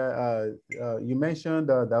know whether you mentioned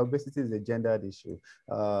that obesity is a gendered issue.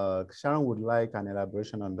 Sharon would like an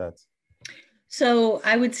elaboration on that. So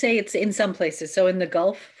I would say it's in some places. So in the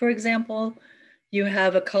Gulf, for example, you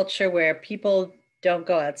have a culture where people don't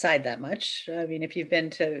go outside that much. I mean, if you've been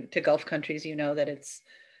to Gulf countries, you know that it's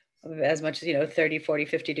as much as 30, 40,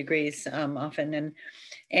 50 degrees often,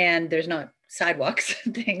 and there's not sidewalks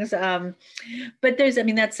and things. But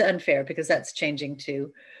that's unfair because that's changing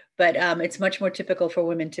too. But it's much more typical for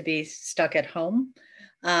women to be stuck at home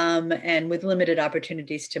and with limited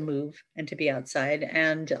opportunities to move and to be outside,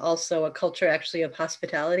 and also a culture actually of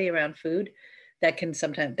hospitality around food that can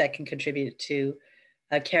contribute to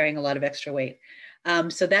carrying a lot of extra weight.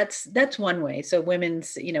 So that's one way. So women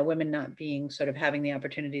not being sort of having the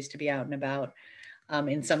opportunities to be out and about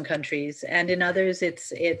in some countries, and in others, it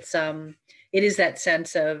is that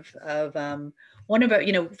sense of one of our,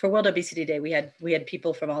 for World Obesity Day, we had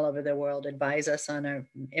people from all over the world advise us on our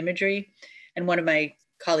imagery, and one of my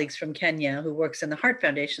colleagues from Kenya who works in the Heart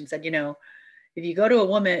Foundation said, if you go to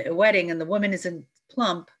a wedding and the woman isn't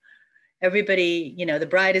plump, everybody, the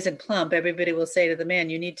bride isn't plump, everybody will say to the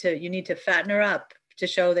man, you need to fatten her up to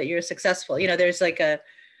show that you're successful. There's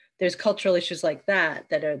cultural issues like that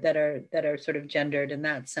are sort of gendered in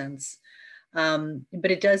that sense.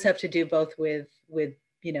 But it does have to do both with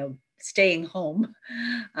staying home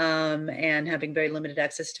and having very limited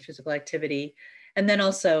access to physical activity, and then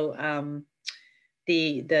also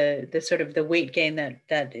the sort of the weight gain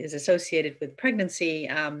that is associated with pregnancy,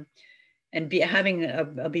 and having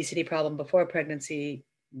an obesity problem before pregnancy,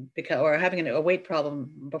 or having a weight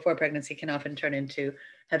problem before pregnancy can often turn into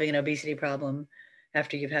having an obesity problem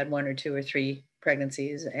after you've had 1 or 2 or 3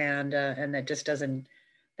 pregnancies, and that just doesn't,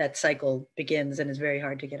 that cycle begins and is very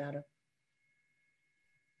hard to get out of.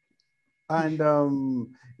 And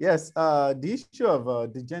yes, the issue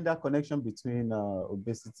of the gender connection between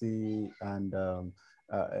obesity and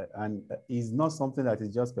is not something that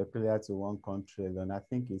is just peculiar to one country, and I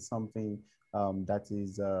think it's something that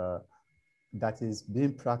is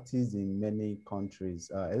being practiced in many countries,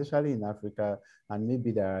 especially in Africa, and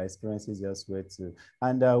maybe there are experiences elsewhere too.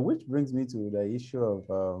 And which brings me to the issue of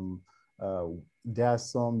there are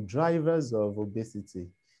some drivers of obesity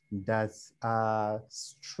that are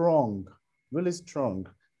strong, really strong,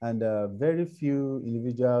 and very few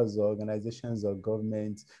individuals or organizations or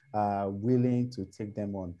governments are willing to take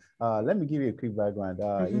them on. Let me give you a quick background.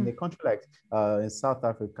 In a country like in South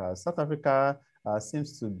Africa,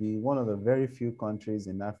 seems to be one of the very few countries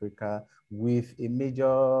in Africa with a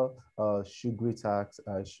major sugar tax.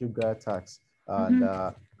 And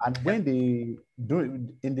and when they do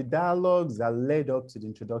in the dialogues that led up to the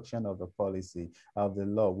introduction of the policy of the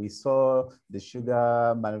law, we saw the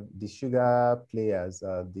sugar players,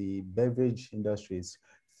 the beverage industries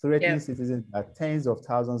threatening citizens that tens of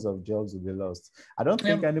thousands of jobs will be lost. I don't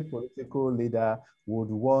think any political leader would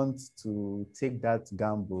want to take that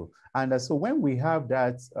gamble. And so when we have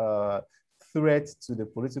that threat to the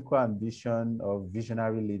political ambition of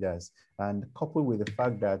visionary leaders, and coupled with the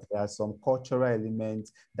fact that there are some cultural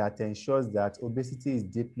elements that ensures that obesity is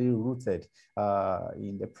deeply rooted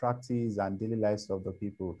in the practice and daily lives of the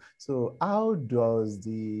people. So how does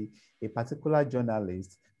a particular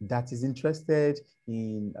journalist that is interested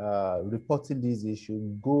in reporting this issue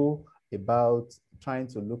go about trying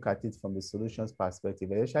to look at it from the solutions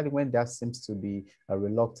perspective, especially when there seems to be a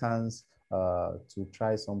reluctance to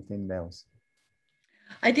try something else?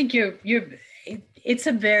 I think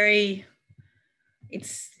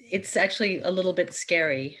it's actually a little bit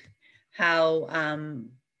scary how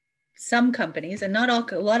some companies, and not all,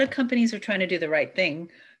 a lot of companies are trying to do the right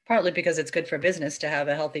thing, partly because it's good for business to have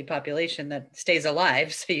a healthy population that stays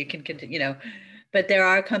alive so you can continue, but there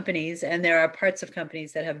are companies and there are parts of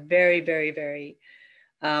companies that have very, very, very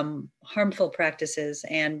harmful practices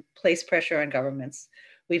and place pressure on governments.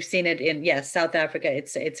 We've seen it in, yes, South Africa.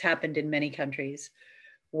 It's happened in many countries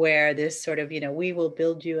where this sort of, we will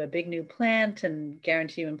build you a big new plant and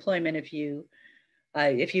guarantee you employment if you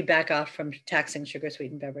back off from taxing sugar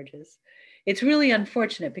sweetened beverages. It's really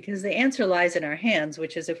unfortunate because the answer lies in our hands,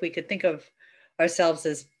 which is if we could think of ourselves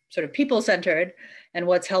as sort of people-centered and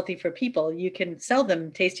what's healthy for people, you can sell them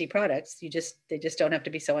tasty products. They just don't have to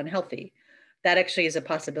be so unhealthy. That actually is a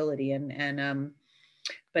possibility.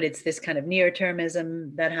 But it's this kind of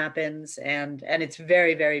near-termism that happens, and it's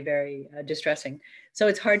very, very, very distressing. So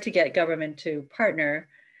it's hard to get government to partner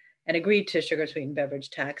and agree to sugar sweetened beverage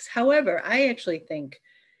tax. However, I actually think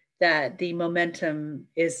that the momentum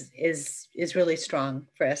is really strong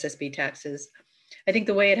for SSB taxes. I think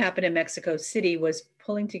the way it happened in Mexico City was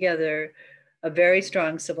pulling together a very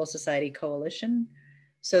strong civil society coalition.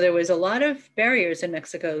 So there was a lot of barriers in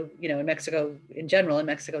Mexico, in Mexico in general, in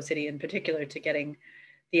Mexico City in particular, to getting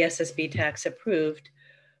the SSB tax approved.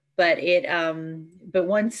 But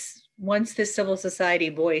once this civil society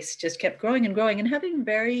voice just kept growing and growing and having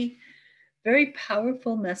very, very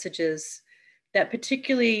powerful messages that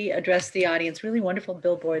particularly address the audience, really wonderful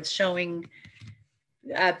billboards showing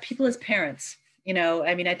people as parents.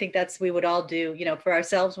 I think we would all do, for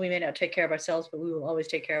ourselves, we may not take care of ourselves, but we will always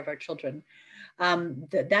take care of our children.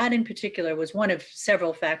 That in particular was one of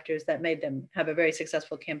several factors that made them have a very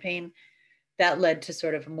successful campaign. That led to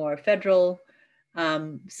sort of a more federal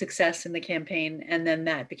success in the campaign, and then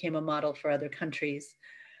that became a model for other countries.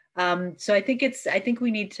 So I think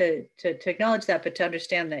we need to acknowledge that, but to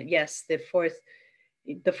understand that yes, the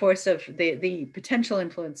force of the potential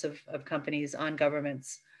influence of companies on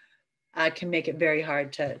governments can make it very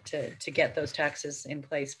hard to get those taxes in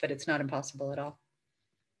place, but it's not impossible at all.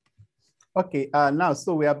 Okay, now,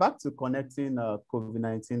 so we are back to connecting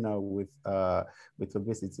COVID-19 with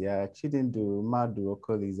obesity. Chidindu Madu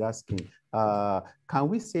Okoli is asking, can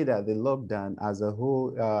we say that the lockdown as a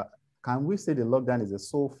whole, can we say the lockdown is a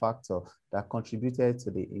sole factor that contributed to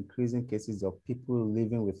the increasing cases of people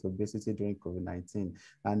living with obesity during COVID-19?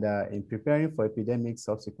 And in preparing for epidemics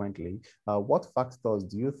subsequently, what factors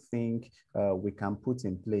do you think we can put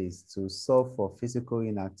in place to solve for physical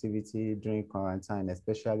inactivity during quarantine,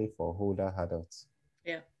 especially for older adults?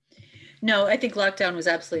 Yeah, no, I think lockdown was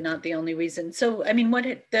absolutely not the only reason. So,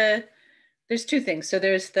 there's two things. So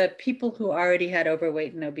there's the people who already had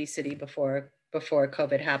overweight and obesity before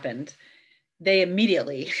COVID happened. They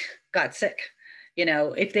immediately got sick.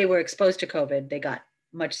 If they were exposed to COVID, they got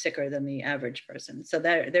much sicker than the average person. So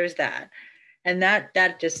there's that. And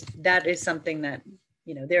that is something that,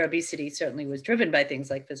 their obesity certainly was driven by things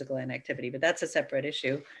like physical inactivity, but that's a separate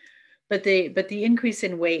issue. But the increase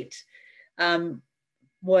in weight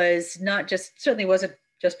was certainly wasn't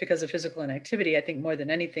just because of physical inactivity. I think more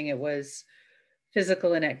than anything, it was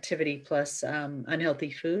physical inactivity plus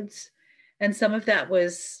unhealthy foods. And some of that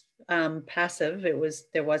was passive. There was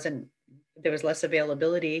less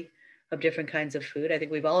availability of different kinds of food. I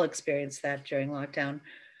think we've all experienced that during lockdown.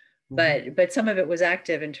 But some of it was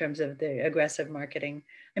active in terms of the aggressive marketing.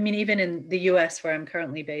 Even in the US where I'm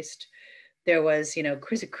currently based, there was,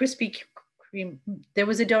 Krispy Kreme. There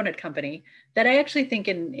was a donut company that I actually think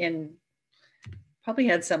in probably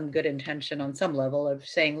had some good intention on some level of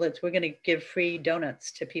saying, we're going to give free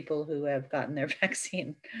donuts to people who have gotten their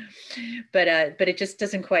vaccine. But it just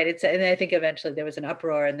doesn't quite, and I think eventually there was an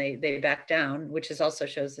uproar and they backed down, which is also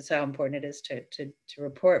shows us how important it is to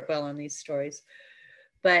report well on these stories.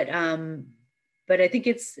 But I think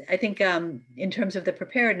in terms of the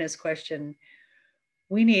preparedness question,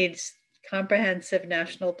 we need comprehensive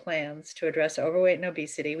national plans to address overweight and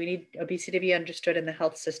obesity. We need obesity to be understood in the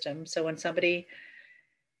health system. So when somebody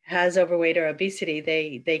has overweight or obesity,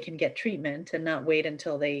 they can get treatment and not wait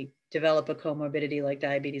until they develop a comorbidity like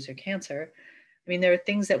diabetes or cancer. I mean, there are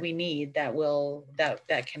things that we need that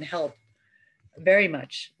can help very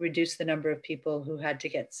much reduce the number of people who had to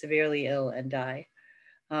get severely ill and die.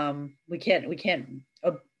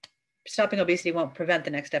 Stopping obesity won't prevent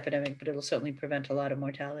the next epidemic, but it will certainly prevent a lot of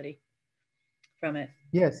mortality from it.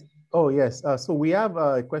 Yes. Oh, yes. So we have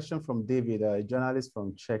a question from David, a journalist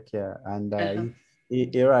from Czechia, and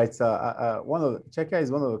he writes, Czechia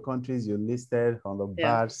is one of the countries you listed on the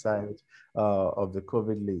bad side of the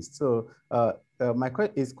COVID list. So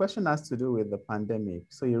his question has to do with the pandemic.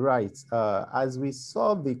 So he writes, as we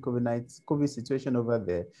saw the COVID situation over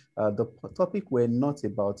there, the topic were not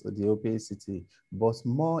about the obesity, but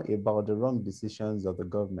more about the wrong decisions of the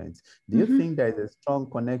government. Do you think there is a strong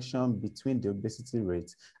connection between the obesity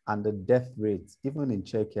rate and the death rate, even in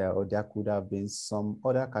Czechia, or there could have been some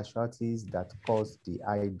other casualties that caused the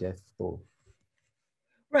high death toll?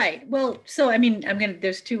 Right. Well, so I mean,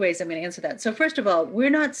 there's two ways I'm going to answer that. So first of all, we're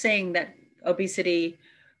not saying that obesity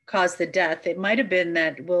caused the death. It might have been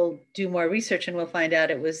that we'll do more research and we'll find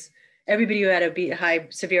out it was everybody who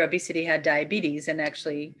had severe obesity had diabetes. And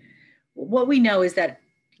actually, what we know is that,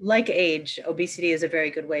 like age, obesity is a very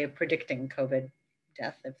good way of predicting COVID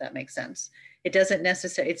death, if that makes sense. It doesn't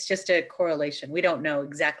necessarily, it's just a correlation. We don't know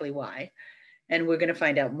exactly why, and we're going to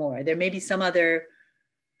find out more. There may be some other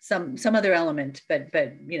element, but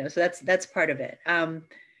so that's part of it.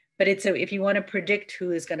 But if you want to predict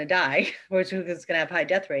who is going to die or who is going to have high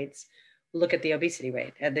death rates, look at the obesity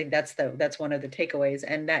rate. I think that's one of the takeaways,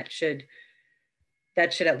 and that should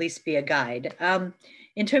at least be a guide.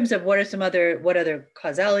 In terms of what other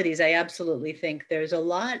causalities, I absolutely think there's a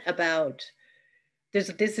lot about.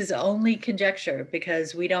 This is only conjecture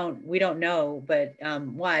because we don't know, but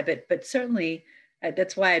why? But certainly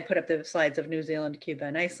that's why I put up the slides of New Zealand, Cuba,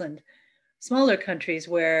 and Iceland, smaller countries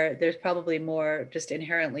where there's probably more just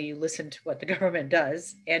inherently you listen to what the government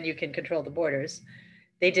does and you can control the borders.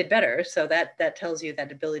 They did better, so that tells you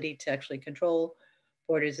that ability to actually control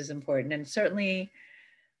borders is important, and certainly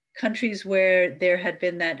countries where there had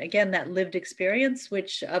been that lived experience,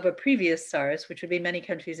 which of a previous SARS, which would be many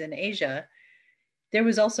countries in Asia. There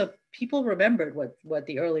was also, people remembered what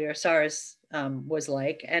the earlier SARS was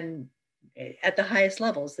like, and at the highest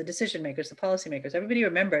levels, the decision makers, the policymakers, everybody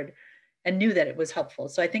remembered and knew that it was helpful.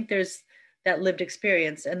 So I think there's that lived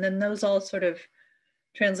experience, and then those all sort of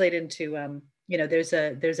translate into, is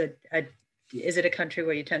it a country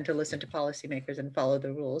where you tend to listen to policymakers and follow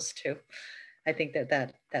the rules too? I think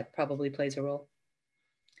that probably plays a role.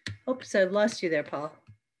 Oops, I lost you there, Paul.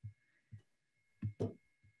 I'm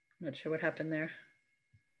not sure what happened there.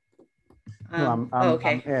 No, okay.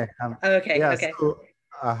 I'm here. Okay. Yeah, okay.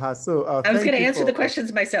 I was going to answer the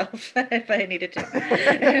questions myself if I needed to.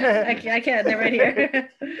 I can. They're right here.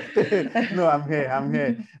 No, I'm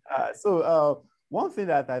here. One thing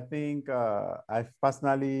that I think I've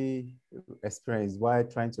personally experienced while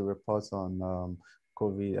trying to report on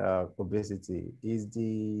COVID obesity is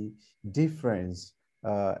the difference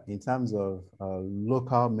in terms of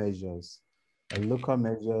local measures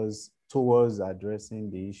towards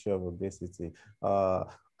addressing the issue of obesity.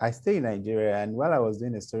 I stay in Nigeria, and while I was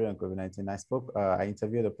doing a story on COVID-19, I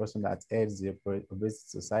interviewed a person that heads the Obesity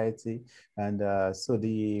Society. And so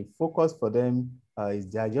the focus for them is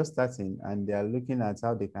they are just starting, and they are looking at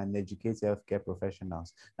how they can educate healthcare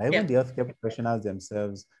professionals. Now, even the healthcare professionals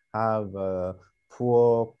themselves have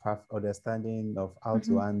poor understanding of how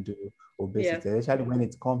to handle obesity, especially when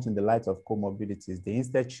it comes in the light of comorbidities. They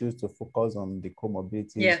instead choose to focus on the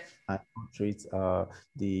comorbidities and treat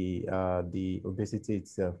the obesity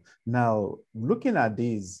itself. Now, looking at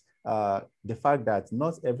this, the fact that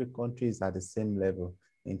not every country is at the same level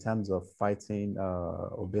in terms of fighting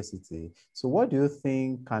obesity. So what do you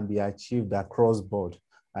think can be achieved across board?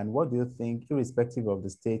 And what do you think, irrespective of the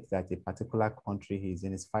state that a particular country is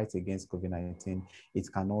in its fight against COVID-19, it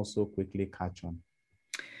can also quickly catch on?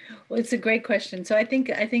 Well, it's a great question. So I think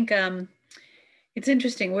it's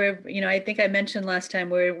interesting. I think I mentioned last time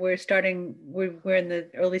we're in the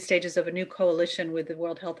early stages of a new coalition with the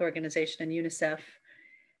World Health Organization and UNICEF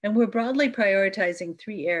And we're broadly prioritizing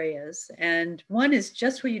 3 areas. And one is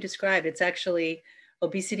just what you described. It's actually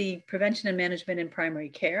obesity prevention and management in primary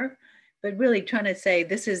care, but really trying to say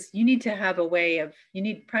this is, you need to have a way of,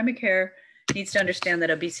 primary care needs to understand that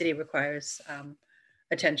obesity requires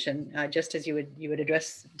attention, just as you would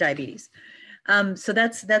address diabetes. So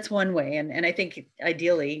that's one way. And I think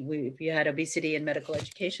ideally, if you had obesity in medical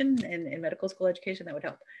education and in medical school education, that would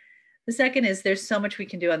help. The second is there's so much we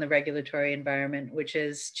can do on the regulatory environment, which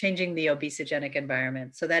is changing the obesogenic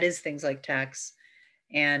environment. So that is things like tax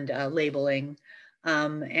and labeling.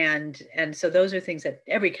 And so those are things that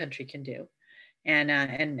every country can do. And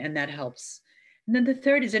that helps. And then the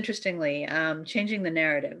third is, interestingly, changing the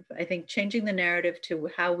narrative. I think changing the narrative to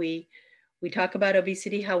how we talk about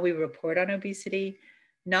obesity, how we report on obesity,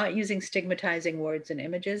 not using stigmatizing words and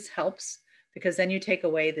images helps, because then you take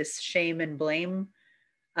away this shame and blame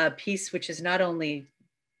piece, which is not only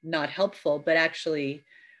not helpful, but actually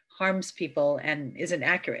harms people and isn't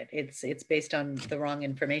accurate. It's based on the wrong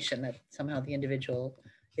information, that somehow the individual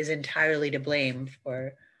is entirely to blame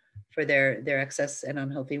for their excess and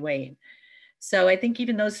unhealthy weight. So I think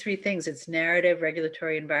even those 3 things, it's narrative,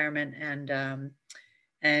 regulatory environment,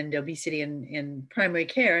 and obesity in primary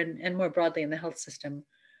care and more broadly in the health system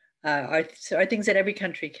are things that every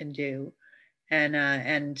country can do. And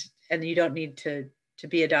you don't need to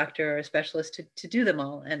be a doctor or a specialist to do them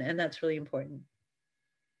all. And that's really important.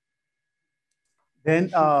 Then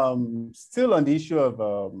still on the issue of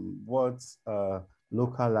what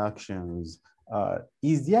local actions,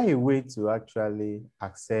 is there a way to actually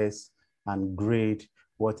access and grade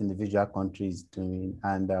what individual country is doing,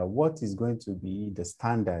 and what is going to be the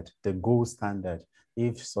standard, the gold standard,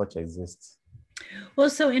 if such exists?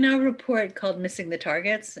 Well, so in our report called Missing the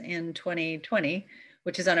Targets in 2020,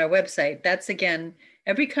 which is on our website, that's, again,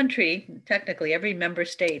 every country, technically every member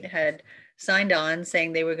state had signed on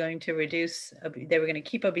saying they were going to reduce, they were going to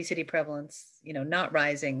keep obesity prevalence, not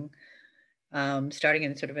rising, starting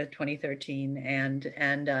in sort of 2013, and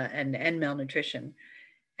end malnutrition.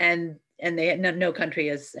 And no country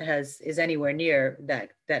is anywhere near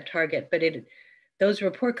that target, but those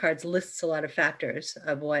report cards lists a lot of factors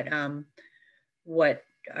of what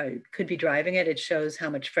could be driving it. It shows how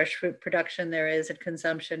much fresh fruit production there is at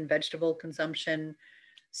consumption, vegetable consumption,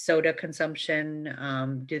 soda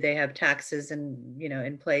consumption. Do they have taxes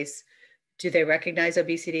in place? Do they recognize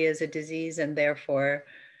obesity as a disease and therefore,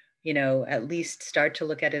 at least start to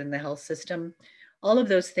look at it in the health system? All of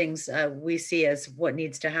those things we see as what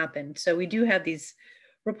needs to happen. So we do have these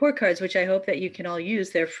report cards, which I hope that you can all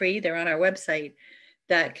use. They're free. They're on our website,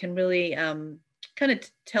 that can really kind of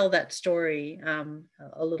tell that story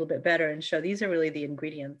a little bit better and show these are really the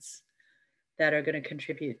ingredients that are going to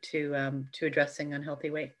contribute to addressing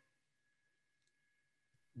unhealthy weight.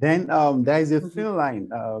 Then there is a thin line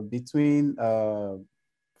between,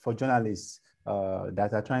 for journalists that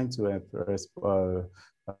are trying to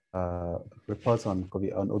report on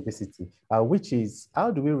obesity, which is,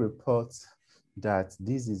 how do we report that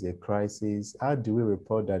this is a crisis? How do we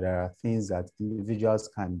report that there are things that individuals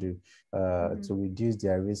can do to reduce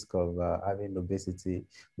their risk of having obesity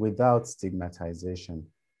without stigmatization?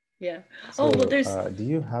 Yeah. So, well, do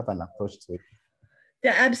you have an approach to it?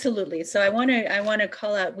 Yeah, absolutely. So I want to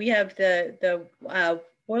call out. We have the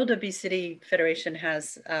World Obesity Federation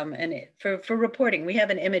has for reporting. We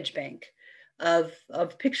have an image bank of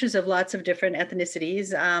pictures of lots of different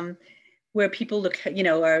ethnicities where people look,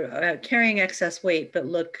 are carrying excess weight but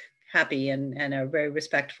look happy and are very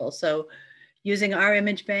respectful. So using our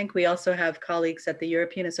image bank, we also have colleagues at the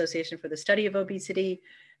European Association for the Study of Obesity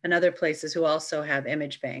and other places who also have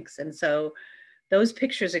image banks. And so those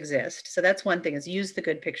pictures exist. So that's one thing, is use the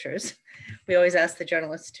good pictures. We always ask the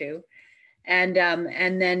journalists to. And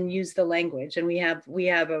then use the language. And we have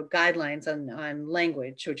guidelines on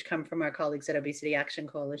language, which come from our colleagues at Obesity Action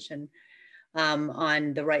Coalition,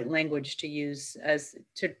 on the right language to use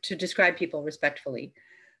to describe people respectfully.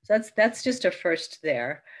 So that's just a first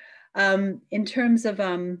there. In terms of,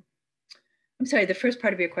 I'm sorry, the first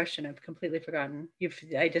part of your question, I've completely forgotten.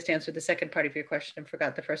 I just answered the second part of your question and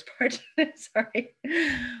forgot the first part. Sorry.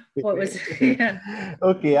 What was it? Yeah.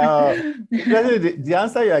 Okay. The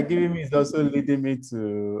answer you are giving me is also leading me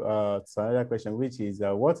to another question, which is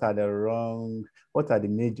what are the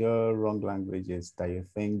major wrong languages that you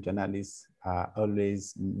think journalists are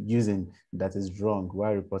always using that is wrong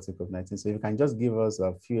while reporting COVID-19? So if you can just give us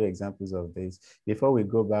a few examples of this before we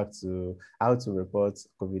go back to how to report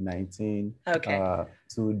COVID-19, okay,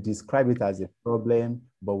 to describe it as a problem,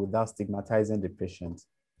 but without stigmatizing the patient.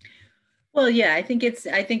 Well, yeah, I think it's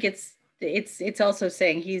it's also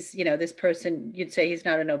saying he's, you know, this person, you'd say he's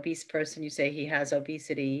not an obese person, you say he has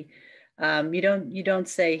obesity. You don't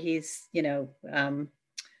say he's, you know,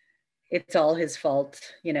 it's all his fault,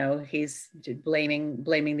 you know, he's blaming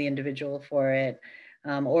the individual for it,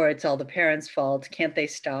 or it's all the parents' fault. Can't they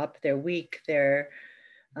stop? They're weak. You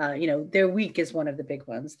know, they're weak is one of the big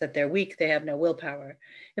ones, that they're weak, they have no willpower.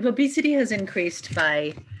 If obesity has increased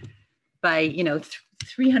by you know,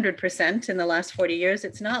 300% in the last 40 years,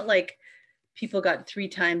 it's not like people got 3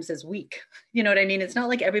 times as weak. You know what I mean? It's not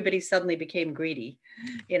like everybody suddenly became greedy.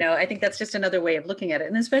 You know, I think that's just another way of looking at it.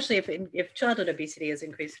 And especially if childhood obesity has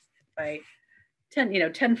increased by 10, you know,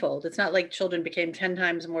 tenfold, it's not like children became 10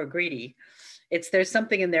 times more greedy. There's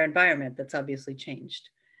something in their environment that's obviously changed.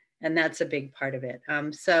 And that's a big part of it.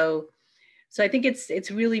 So I think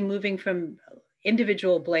it's really moving from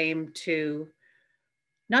individual blame to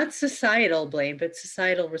not societal blame, but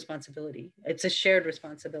societal responsibility. It's a shared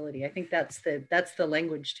responsibility. I think that's the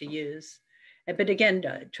language to use. But again,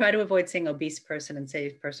 try to avoid saying obese person and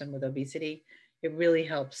say person with obesity. It really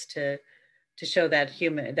helps to show that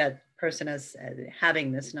that person as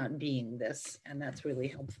having this, not being this, and that's really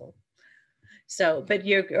helpful. So, but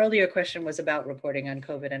your earlier question was about reporting on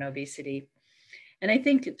COVID and obesity. And I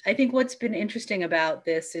think what's been interesting about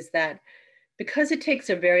this is that because it takes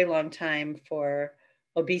a very long time for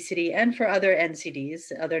obesity and for other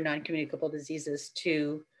NCDs, other non-communicable diseases,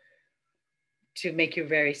 to make you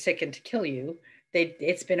very sick and to kill you,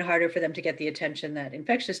 it's been harder for them to get the attention that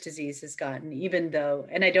infectious disease has gotten, even though,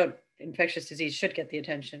 and infectious disease should get the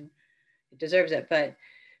attention, it deserves it, but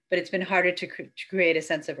it's been harder to create a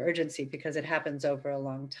sense of urgency because it happens over a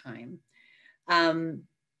long time.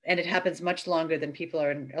 And it happens much longer than people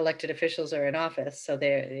are elected officials are in office, so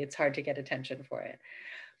it's hard to get attention for it.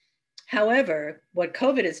 However, what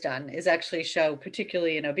COVID has done is actually show,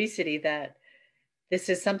 particularly in obesity, that this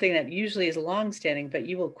is something that usually is longstanding, but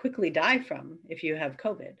you will quickly die from if you have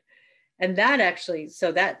COVID. And that actually,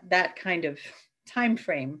 so that kind of time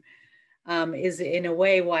frame is in a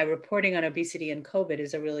way why reporting on obesity and COVID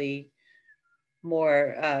is a really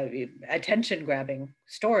more attention grabbing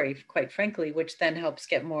story, quite frankly, which then helps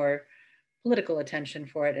get more political attention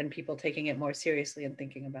for it and people taking it more seriously and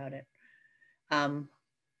thinking about it.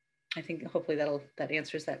 I think hopefully that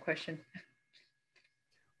answers that question.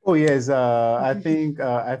 Oh yes, I think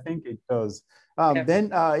it does. Yeah.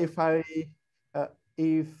 Then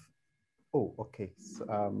oh, okay.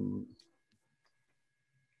 So,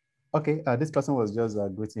 okay, this person was just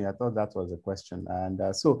greeting. I thought that was a question.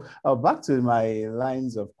 And so back to my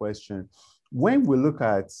lines of question. When we look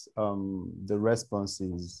at the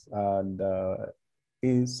responses and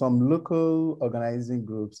in some local organizing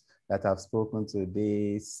groups that I've spoken to,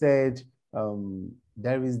 they said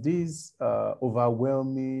there is this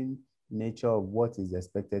overwhelming nature of what is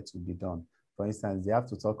expected to be done. For instance, they have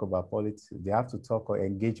to talk about politics, they have to talk or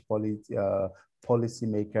engage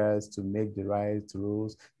policymakers to make the right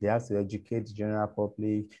rules. They have to educate the general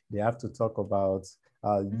public. They have to talk about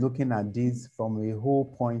looking at this from a whole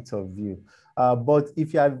point of view. But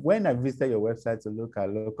when I visited your website to look at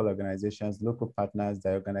local organizations, local partners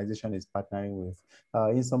that organization is partnering with,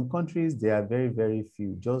 in some countries, there are very, very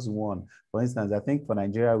few, just one. For instance, I think for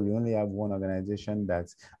Nigeria, we only have one organization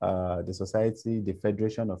that the society, the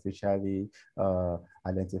federation officially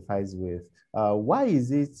identifies with. Why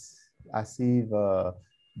is it as if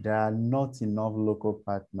there are not enough local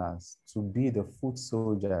partners to be the foot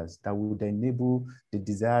soldiers that would enable the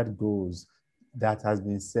desired goals that has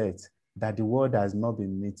been set, that the world has not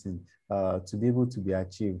been meeting to be able to be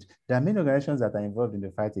achieved? There are many organizations that are involved in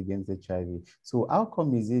the fight against HIV. So how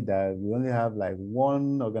come is it that we only have like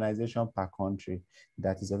one organization per country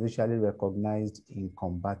that is officially recognized in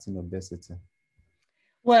combating obesity?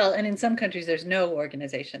 Well, and in some countries, there's no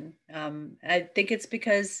organization. I think it's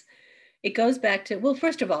because it goes back to, well,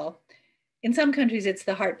 first of all, in some countries, it's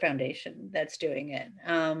the Heart Foundation that's doing it.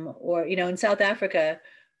 Or, you know, in South Africa,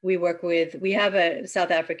 we have a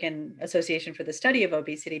South African Association for the Study of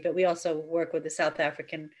Obesity, but we also work with the South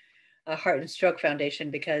African Heart and Stroke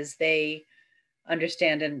Foundation because they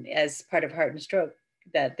understand, and as part of Heart and Stroke,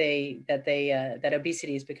 that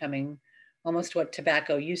obesity is becoming almost what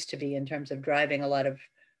tobacco used to be in terms of driving a lot of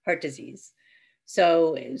heart disease.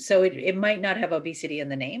 So it might not have obesity in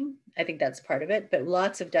the name. I think that's part of it, but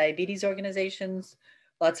lots of diabetes organizations,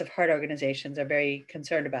 lots of heart organizations are very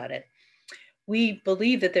concerned about it. We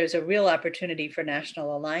believe that there's a real opportunity for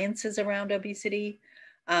national alliances around obesity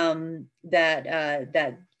that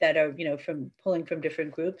are, you know, from pulling from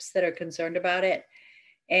different groups that are concerned about it.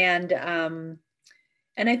 And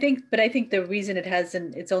I think the reason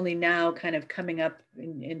it's only now kind of coming up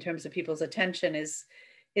in terms of people's attention is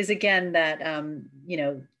is again that, you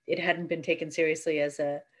know, it hadn't been taken seriously as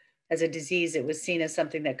a disease. It was seen as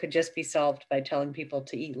something that could just be solved by telling people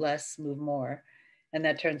to eat less, move more. And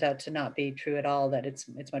that turns out to not be true at all, that it's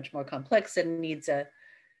much more complex and needs a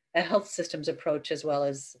health systems approach as well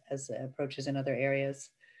as approaches in other areas.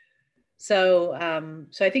 So,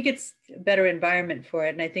 so I think it's a better environment for it.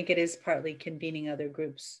 And I think it is partly convening other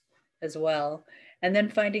groups as well. And then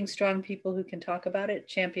finding strong people who can talk about it.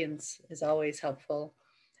 Champions is always helpful.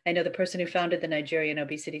 I know the person who founded the Nigerian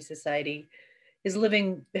Obesity Society has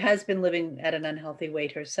been living at an unhealthy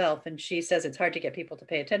weight herself. And she says it's hard to get people to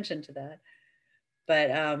pay attention to that.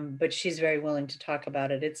 But she's very willing to talk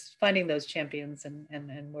about it. It's finding those champions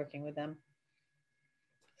and working with them.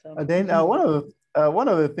 So. And then one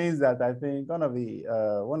of the things that I think one of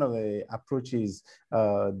the approaches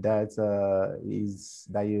that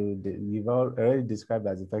you've already described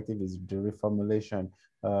as effective is the reformulation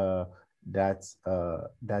that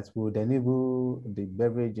would enable the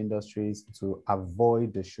beverage industries to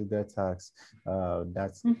avoid the sugar tax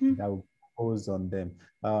that will impose on them.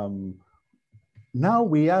 Now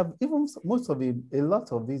we have even a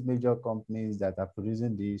lot of these major companies that are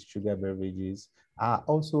producing these sugar beverages are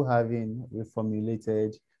also having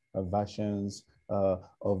reformulated versions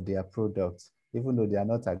of their products, even though they are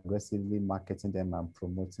not aggressively marketing them and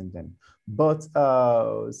promoting them. But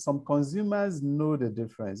some consumers know the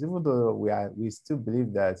difference, even though we still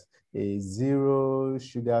believe that a zero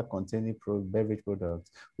sugar containing beverage product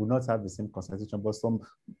will not have the same concentration, but some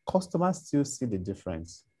customers still see the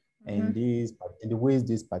difference in the ways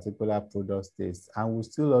these particular products taste, and will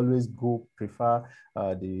still always prefer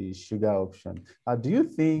the sugar option. Do you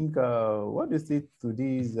think, what do you say to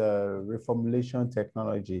this reformulation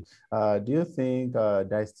technology? Do you think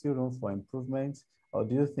there is still room for improvement, or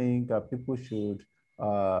do you think people should,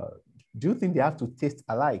 do you think they have to taste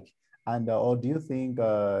alike? And or do you think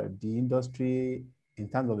the industry, in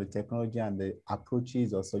terms of the technology and the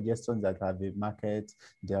approaches or suggestions that have been market,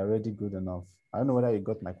 they're already good enough? I don't know whether you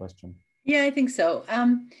got my question. Yeah, I think so.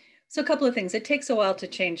 So a couple of things. It takes a while to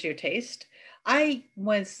change your taste. I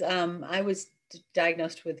was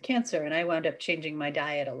diagnosed with cancer, and I wound up changing my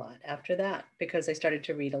diet a lot after that because I started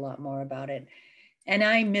to read a lot more about it. And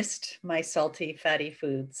I missed my salty, fatty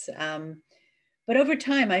foods. But over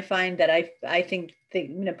time, I find that I think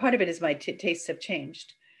part of it is my tastes have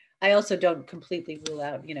changed. I also don't completely rule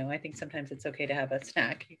out, I think sometimes it's okay to have a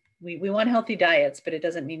snack. We want healthy diets, but it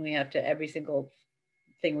doesn't mean we have to, every single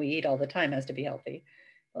thing we eat all the time has to be healthy.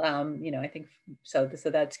 I think so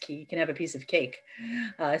that's key. You can have a piece of cake.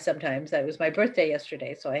 Sometimes that was my birthday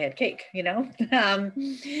yesterday, so I had cake,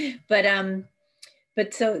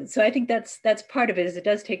 but so I think that's part of it, is it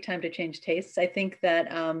does take time to change tastes. I think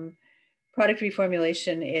that product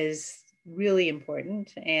reformulation is really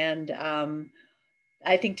important. And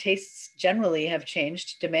I think tastes generally have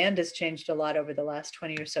changed. Demand has changed a lot over the last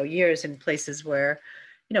 20 or so years in places where,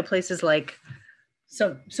 places like,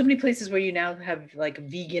 so many places where you now have like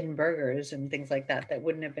vegan burgers and things like that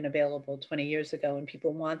wouldn't have been available 20 years ago, and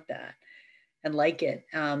people want that and like it,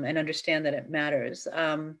 and understand that it matters.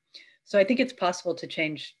 So I think it's possible to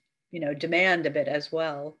change, demand a bit as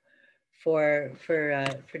well for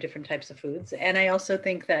different types of foods. And I also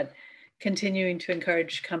think that continuing to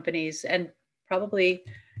encourage companies, and probably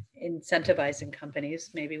incentivizing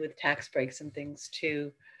companies, maybe with tax breaks and things,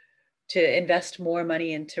 to invest more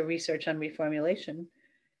money into research on reformulation,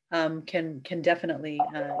 can definitely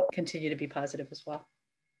continue to be positive as well.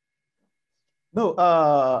 No,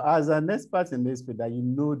 as an expert in this field,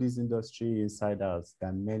 that this industry inside out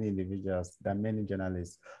than many individuals, than many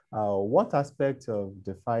journalists, what aspect of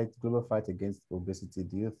the global fight against obesity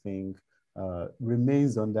do you think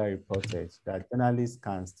remains underreported that journalists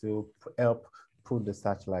can still help put the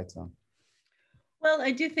searchlight on? Well,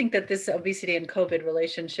 I do think that this obesity and COVID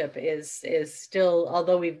relationship is still,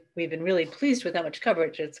 although we've been really pleased with how much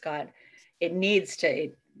coverage it's got, it needs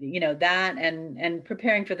to, that and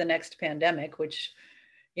preparing for the next pandemic, which,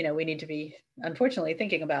 we need to be unfortunately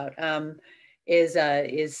thinking about, is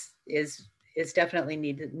definitely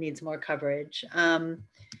needs more coverage.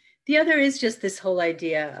 The other is just this whole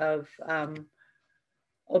idea of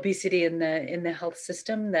obesity in the health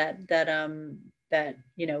system, that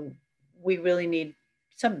we really need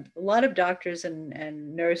a lot of doctors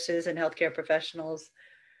and nurses and healthcare professionals.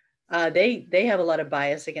 They have a lot of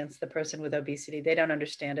bias against the person with obesity. They don't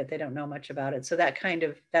understand it. They don't know much about it. So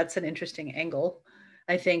that's an interesting angle,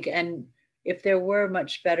 I think. And if there were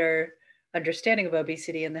much better understanding of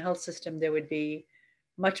obesity in the health system, there would be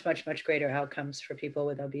much, much, much greater outcomes for people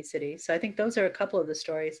with obesity. So I think those are a couple of the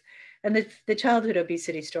stories. And the childhood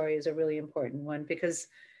obesity story is a really important one, because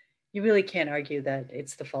you really can't argue that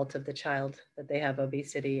it's the fault of the child that they have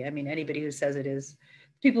obesity. I mean, anybody who says it is,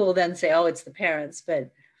 people will then say, oh, it's the parents,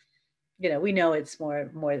 but we know it's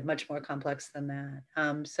much more complex than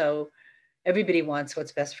that. So everybody wants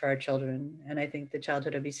what's best for our children. And I think the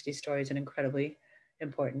childhood obesity story is an incredibly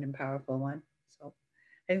important and powerful one. So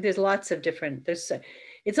I think there's lots of different,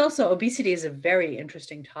 it's also, obesity is a very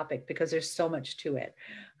interesting topic because there's so much to it.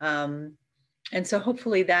 And so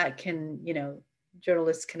hopefully that can,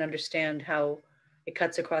 journalists can understand how it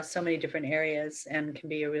cuts across so many different areas and can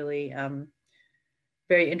be a really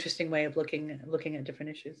very interesting way of looking at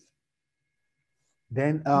different issues.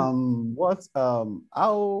 Then how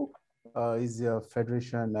is your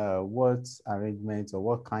federation, what arrangements or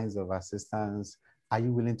what kinds of assistance are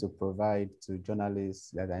you willing to provide to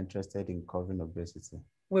journalists that are interested in covering obesity?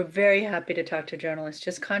 We're very happy to talk to journalists.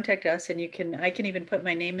 Just contact us, and I can even put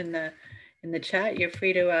my name in the chat. You're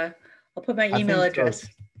free to, I'll put my email address. So.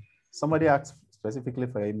 Somebody asked specifically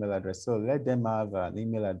for your email address. So let them have an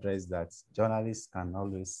email address that journalists can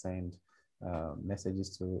always send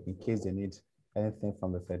messages to in case they need anything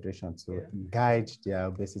from the Federation to guide their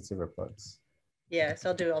obesity reports. Yes,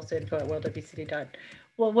 I'll do also info at worldobesity.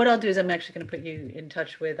 Well, what I'll do is I'm actually going to put you in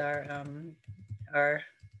touch with our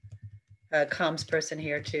comms person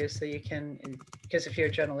here too, so you can, because if you're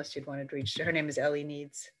a journalist, you'd want to reach. Her name is Ellie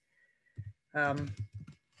Needs. But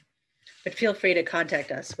feel free to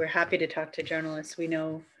contact us. We're happy to talk to journalists. We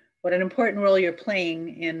know what an important role you're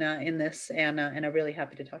playing in this, and are really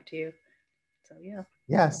happy to talk to you. So yeah.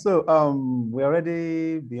 Yeah. So we're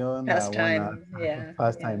already beyond past time.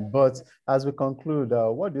 Past time. But as we conclude,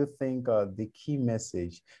 what do you think the key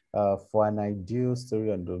message for an ideal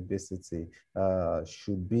story on obesity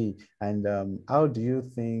should be, and how do you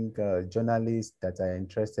think journalists that are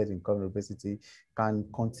interested in covering obesity can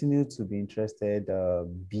continue to be interested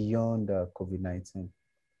beyond COVID-19?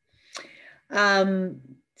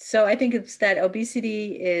 So I think it's that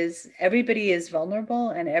obesity everybody is vulnerable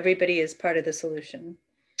and everybody is part of the solution.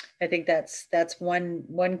 I think that's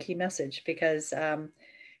one key message, because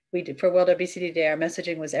we did, for World Obesity Day, our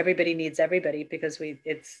messaging was everybody needs everybody, because we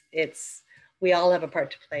all have a part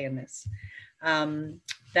to play in this.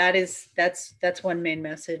 That's one main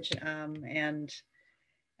message, and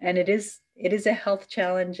it is a health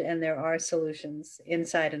challenge, and there are solutions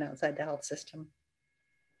inside and outside the health system.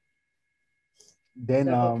 Then,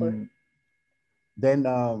 are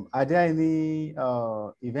there any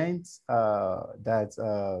events that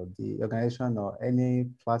the organization or any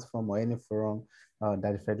platform or any forum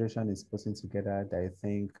that the Federation is putting together that I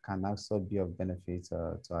think can also be of benefit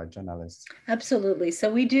to our journalists? Absolutely.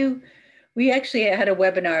 So we actually had a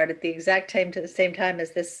webinar at the same time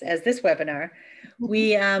as this webinar.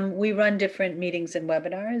 We run different meetings and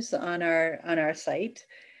webinars on our site.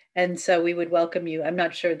 And so we would welcome you. I'm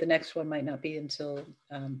not sure, the next one might not be until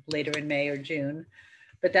later in May or June,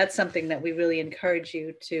 but that's something that we really encourage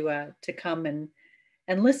you to come and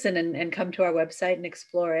listen and come to our website and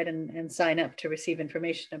explore it and sign up to receive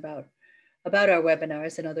information about our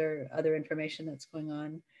webinars and other information that's going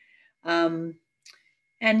on. And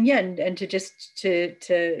yeah, and to just to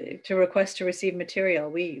request to receive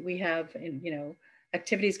material. We have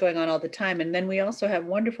activities going on all the time, and then we also have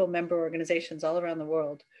wonderful member organizations all around the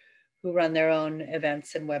world who run their own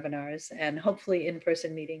events and webinars, and hopefully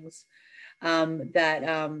in-person meetings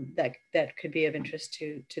that could be of interest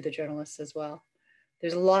to the journalists as well.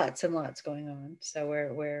 There's lots and lots going on, so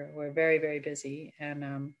we're very, very busy,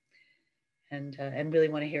 and really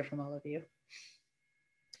want to hear from all of you.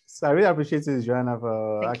 So I really appreciate it, Johanna,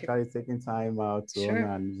 for actually taking time out to honor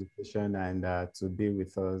our invitation and to be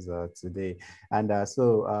with us today. And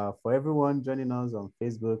so for everyone joining us on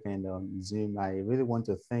Facebook and on Zoom, I really want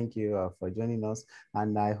to thank you for joining us.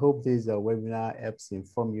 And I hope this webinar helps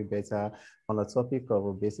inform you better on the topic of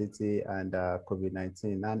obesity and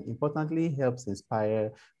COVID-19, and importantly helps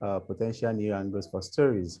inspire potential new angles for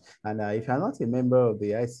stories. And if you're not a member of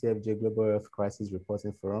the ICFJ Global Health Crisis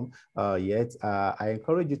Reporting Forum yet, I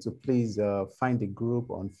encourage you to please find the group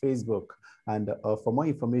on Facebook. And for more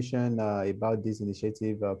information about this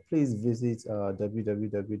initiative, please visit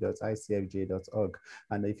www.icfj.org.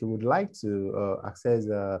 And if you would like to access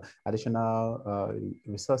additional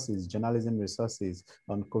resources, journalism resources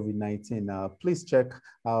on COVID-19, please check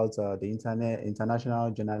out the International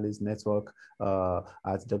Journalist Network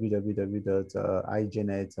at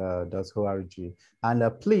www.ignet.org.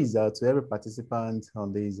 And please, to every participant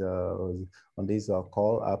on this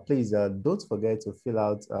call, please don't forget to fill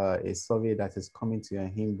out a survey mail that is coming to your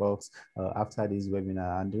inbox after this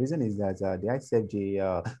webinar. And the reason is that the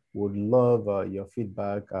ICFJ would love your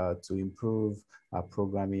feedback to improve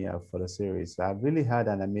programming for the series. So I've really had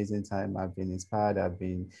an amazing time. I've been inspired, I've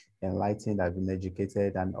been enlightened, I've been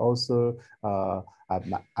educated, and also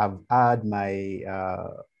I've had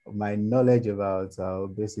my knowledge about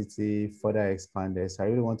obesity further expanded. So I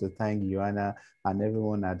really want to thank Johanna and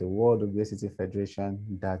everyone at the World Obesity Federation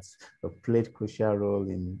that played crucial role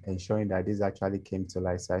in ensuring that this actually came to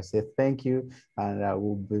light. So I say thank you, and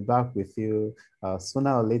we'll be back with you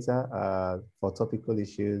sooner or later for topical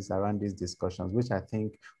issues around these discussions, which I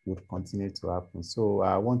think would continue to happen. So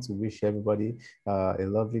I want to wish everybody a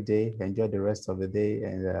lovely day. Enjoy the rest of the day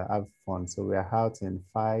and have fun. So we are out in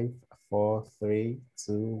 5, 4, 3,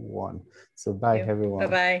 2, 1. So bye, everyone.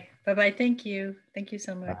 Bye-bye. Bye-bye. Thank you. Thank you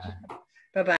so much. Bye-bye.